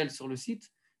matériel sur le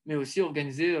site, mais aussi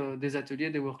organiser des ateliers,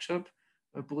 des workshops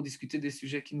pour discuter des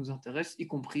sujets qui nous intéressent, y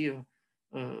compris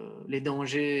les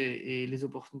dangers et les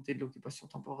opportunités de l'occupation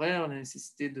temporaire, la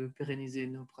nécessité de pérenniser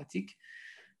nos pratiques,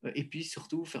 et puis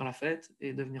surtout faire la fête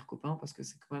et devenir copains, parce que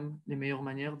c'est quand même les meilleures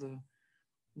manières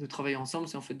de travailler ensemble,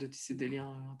 c'est en fait de tisser des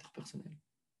liens interpersonnels.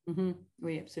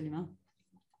 Oui, absolument.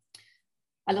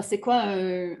 Alors, c'est quoi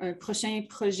un prochain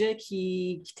projet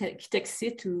qui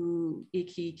t'excite et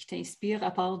qui t'inspire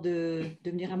à part de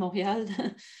venir à Montréal?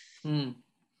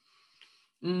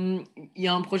 Il y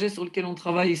a un projet sur lequel on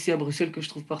travaille ici à Bruxelles que je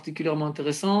trouve particulièrement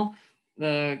intéressant, qui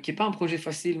n'est pas un projet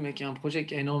facile, mais qui est un projet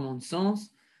qui a énormément de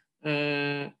sens,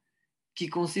 qui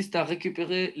consiste à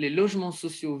récupérer les logements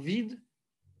sociaux vides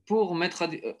pour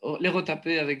les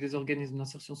retaper avec des organismes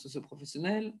d'insertion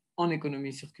socio-professionnelle en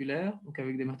économie circulaire, donc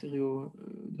avec des matériaux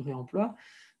de réemploi,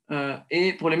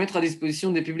 et pour les mettre à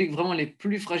disposition des publics vraiment les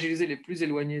plus fragilisés, les plus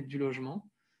éloignés du logement,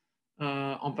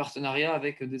 en partenariat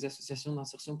avec des associations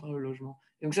d'insertion par le logement.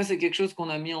 Et donc ça, c'est quelque chose qu'on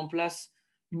a mis en place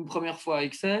une première fois à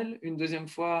Ixelles, une deuxième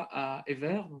fois à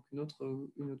Evere, donc une autre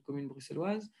commune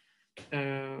bruxelloise,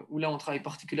 où là, on travaille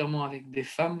particulièrement avec des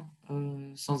femmes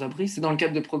sans-abri. C'est dans le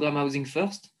cadre de programme Housing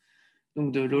First,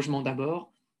 donc de logement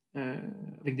d'abord,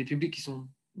 avec des publics qui sont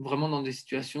vraiment dans des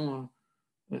situations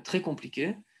très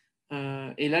compliquées.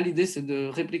 Et là, l'idée, c'est de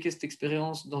répliquer cette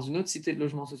expérience dans une autre cité de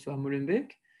logements sociaux à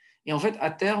Molenbeek. Et en fait, à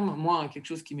terme, moi, quelque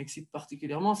chose qui m'excite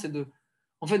particulièrement, c'est de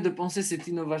penser cette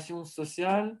innovation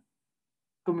sociale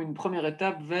comme une première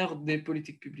étape vers des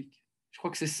politiques publiques. Je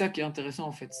crois que c'est ça qui est intéressant,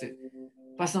 en fait. C'est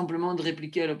pas simplement de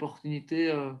répliquer à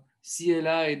l'opportunité ci et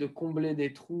là et de combler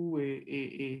des trous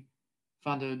et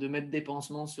de mettre des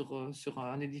pansements sur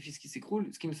un édifice qui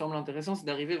s'écroule. Ce qui me semble intéressant, c'est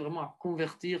d'arriver vraiment à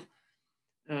convertir,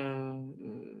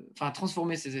 à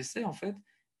transformer ces essais, en fait,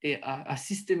 et à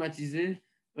systématiser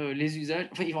les usages.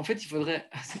 En fait,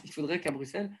 il faudrait qu'à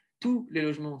Bruxelles, tous les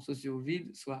logements sociaux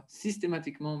vides soient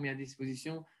systématiquement mis à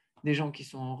disposition des gens qui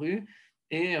sont en rue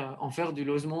et en faire du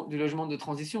logement de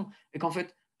transition. Et qu'en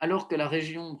fait, alors que la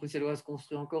région bruxelloise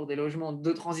construit encore des logements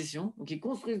de transition, donc ils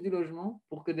construisent du logement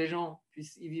pour que des gens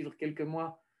puissent y vivre quelques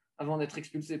mois avant d'être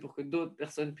expulsés, pour que d'autres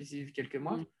personnes puissent y vivre quelques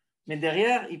mois, mais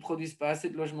derrière, ils ne produisent pas assez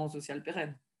de logements sociaux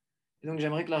pérennes. Et donc,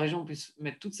 j'aimerais que la région puisse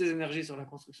mettre toutes ses énergies sur la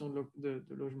construction de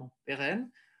logements pérennes,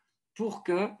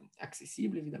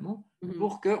 accessibles évidemment,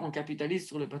 pour qu'on capitalise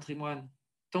sur le patrimoine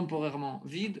temporairement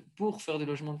vide pour faire des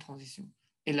logements de transition.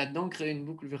 Et là-dedans, créer une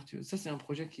boucle vertueuse. Ça, c'est un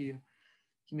projet qui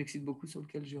m'excite beaucoup, sur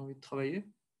lequel j'ai envie de travailler.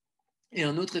 Et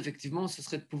un autre, effectivement, ce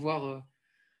serait de pouvoir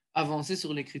avancer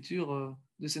sur l'écriture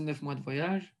de ces 9 mois de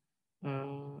voyage. Oui,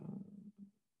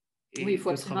 il faut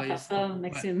absolument faire ça,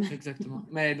 Maxime. Ouais, exactement.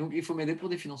 Mais donc, il faut m'aider pour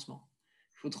des financements.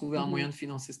 Il faut trouver un moyen de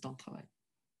financer ce temps de travail.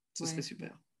 Ce serait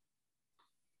super.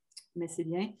 Mais c'est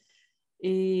bien.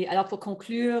 Et alors, pour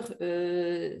conclure,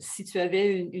 si tu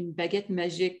avais une baguette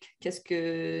magique, qu'est-ce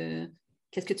que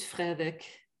tu ferais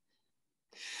avec?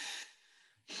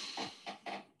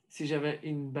 Si j'avais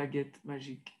une baguette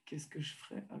magique, qu'est-ce que je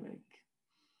ferais avec?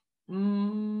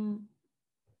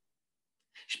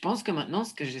 Je pense que maintenant,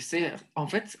 ce que j'essaie... En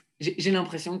fait, j'ai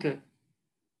l'impression que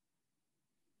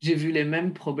j'ai vu les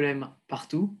mêmes problèmes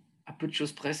partout. À peu de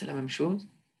choses près, c'est la même chose.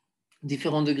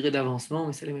 Différents degrés d'avancement,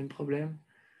 mais c'est les mêmes problèmes.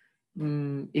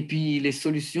 Et puis, les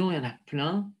solutions, il y en a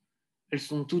plein. Elles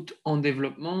sont toutes en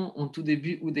développement, en tout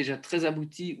début, ou déjà très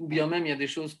abouties, ou bien même il y a des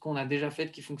choses qu'on a déjà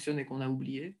faites qui fonctionnent et qu'on a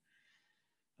oubliées.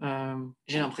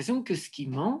 J'ai l'impression que ce qui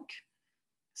manque,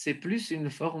 c'est plus une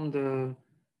forme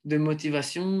de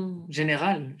motivation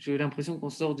générale. J'ai l'impression qu'on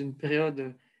sort d'une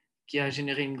période qui a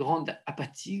généré une grande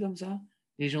apathie comme ça.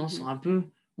 Les gens sont un peu...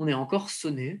 On est encore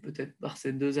sonnés, peut-être, par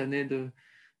ces 2 années de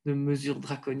mesures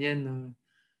draconiennes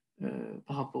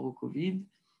par rapport au Covid.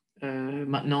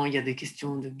 Maintenant, il y a des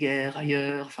questions de guerre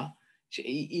ailleurs. Enfin,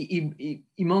 il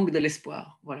manque de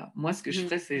l'espoir. Voilà. Moi, ce que je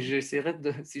ferais, c'est j'essaierais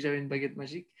si j'avais une baguette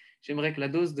magique, j'aimerais que la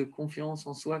dose de confiance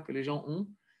en soi que les gens ont,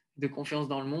 de confiance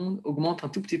dans le monde, augmente un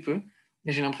tout petit peu.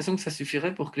 Et j'ai l'impression que ça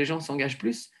suffirait pour que les gens s'engagent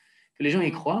plus, que les gens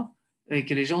y croient, et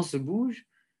que les gens se bougent,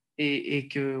 et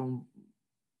que...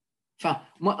 Enfin,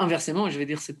 moi, inversement, je vais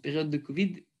dire, cette période de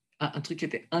Covid, un truc qui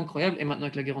était incroyable, et maintenant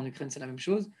avec la guerre en Ukraine, c'est la même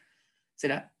chose, c'est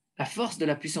la force de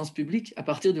la puissance publique, à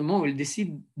partir du moment où elle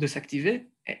décide de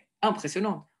s'activer, est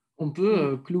impressionnante. On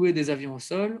peut clouer des avions au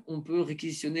sol, on peut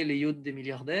réquisitionner les yachts des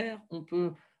milliardaires, on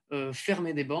peut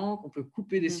fermer des banques, on peut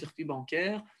couper des circuits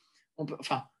bancaires,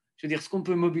 enfin, je veux dire, ce qu'on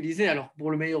peut mobiliser, alors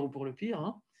pour le meilleur ou pour le pire,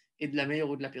 hein, et de la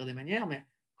meilleure ou de la pire des manières, mais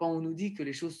quand on nous dit que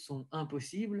les choses sont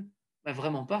impossibles, bah,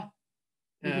 vraiment pas.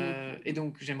 Et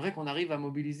donc, j'aimerais qu'on arrive à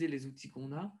mobiliser les outils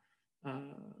qu'on a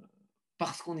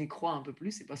parce qu'on y croit un peu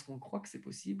plus et parce qu'on croit que c'est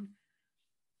possible.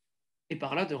 Et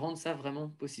par là, de rendre ça vraiment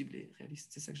possible et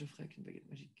réaliste. C'est ça que je ferais avec une baguette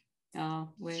magique.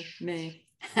 Ah, oui, mais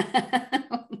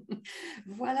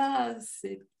voilà,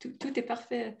 tout est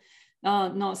parfait.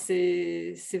 Non, non,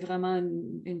 c'est vraiment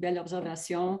une belle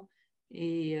observation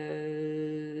et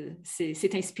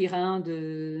c'est inspirant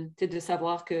de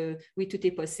savoir que oui, tout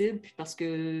est possible puis parce qu'on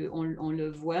le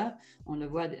voit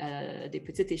à des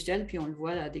petites échelles, puis on le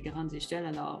voit à des grandes échelles.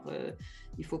 Alors,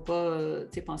 il ne faut pas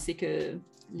penser qu'il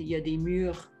y a des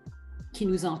murs qui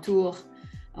nous entourent.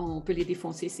 On peut les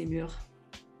défoncer, ces murs.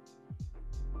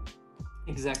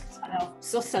 Exact. Alors,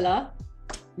 sur cela,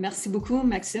 merci beaucoup,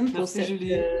 Maxime, pour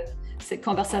cette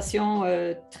conversation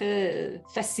très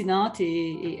fascinante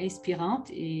et inspirante.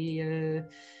 Et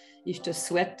je te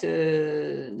souhaite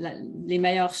les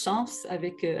meilleures chances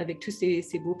avec tous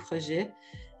ces beaux projets.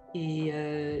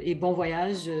 Et bon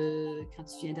voyage quand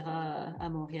tu viendras à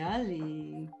Montréal.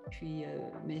 Et puis,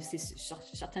 mais c'est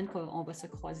certain qu'on va se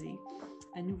croiser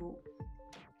à nouveau.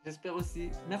 J'espère aussi.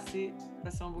 Merci.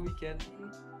 Passez un bon week-end.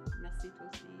 Merci, toi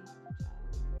aussi.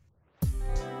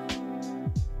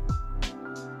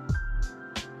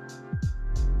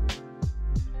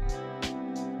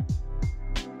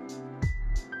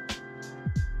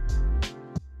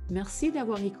 Merci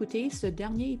d'avoir écouté ce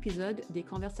dernier épisode des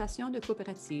Conversations de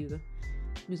coopérative.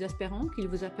 Nous espérons qu'il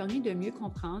vous a permis de mieux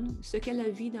comprendre ce qu'est la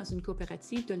vie dans une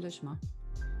coopérative de logement.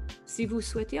 Si vous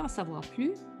souhaitez en savoir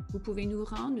plus, vous pouvez nous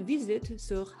rendre visite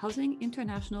sur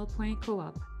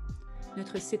housinginternational.coop.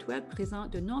 Notre site web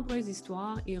présente de nombreuses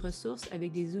histoires et ressources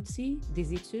avec des outils,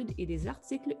 des études et des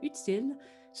articles utiles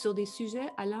sur des sujets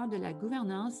allant de la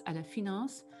gouvernance à la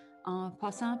finance, en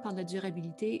passant par la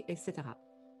durabilité, etc.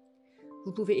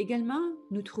 Vous pouvez également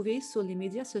nous trouver sur les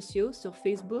médias sociaux sur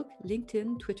Facebook,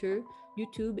 LinkedIn, Twitter,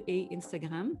 YouTube et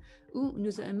Instagram, où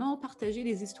nous aimons partager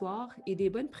des histoires et des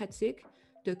bonnes pratiques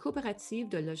de coopératives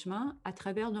de logement à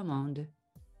travers le monde.